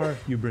rent a car,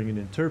 you bring an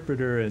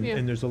interpreter,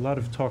 and there's a lot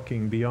of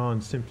talking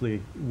beyond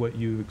simply what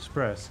you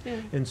express.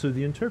 Yeah. And so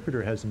the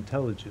interpreter has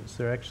intelligence.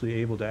 They're actually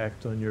able to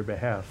act on your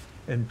behalf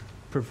and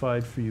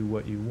provide for you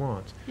what you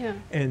want. Yeah.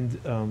 And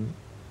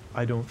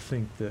I don't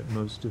think that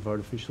most of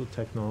artificial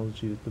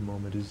technology at the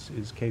moment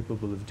is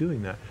capable of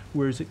doing that,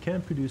 whereas it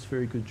can produce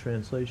very good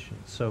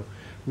translations. So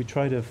we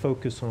try to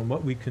focus on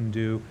what we can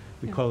do.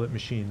 We call it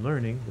machine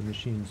learning. The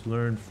machines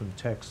learn from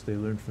text, they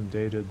learn from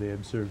data, they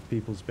observe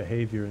people's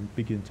behavior and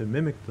begin to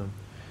mimic them.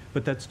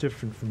 But that's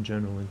different from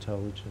general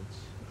intelligence.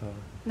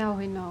 Now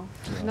we know.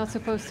 We're not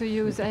supposed to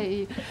use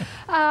AI.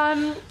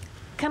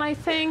 Can I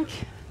thank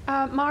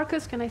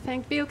Marcus, can I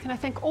thank Bill, can I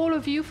thank all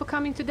of you for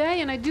coming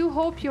today? And I do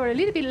hope you're a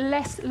little bit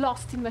less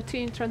lost in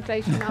machine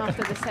translation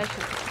after the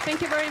session.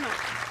 Thank you very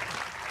much.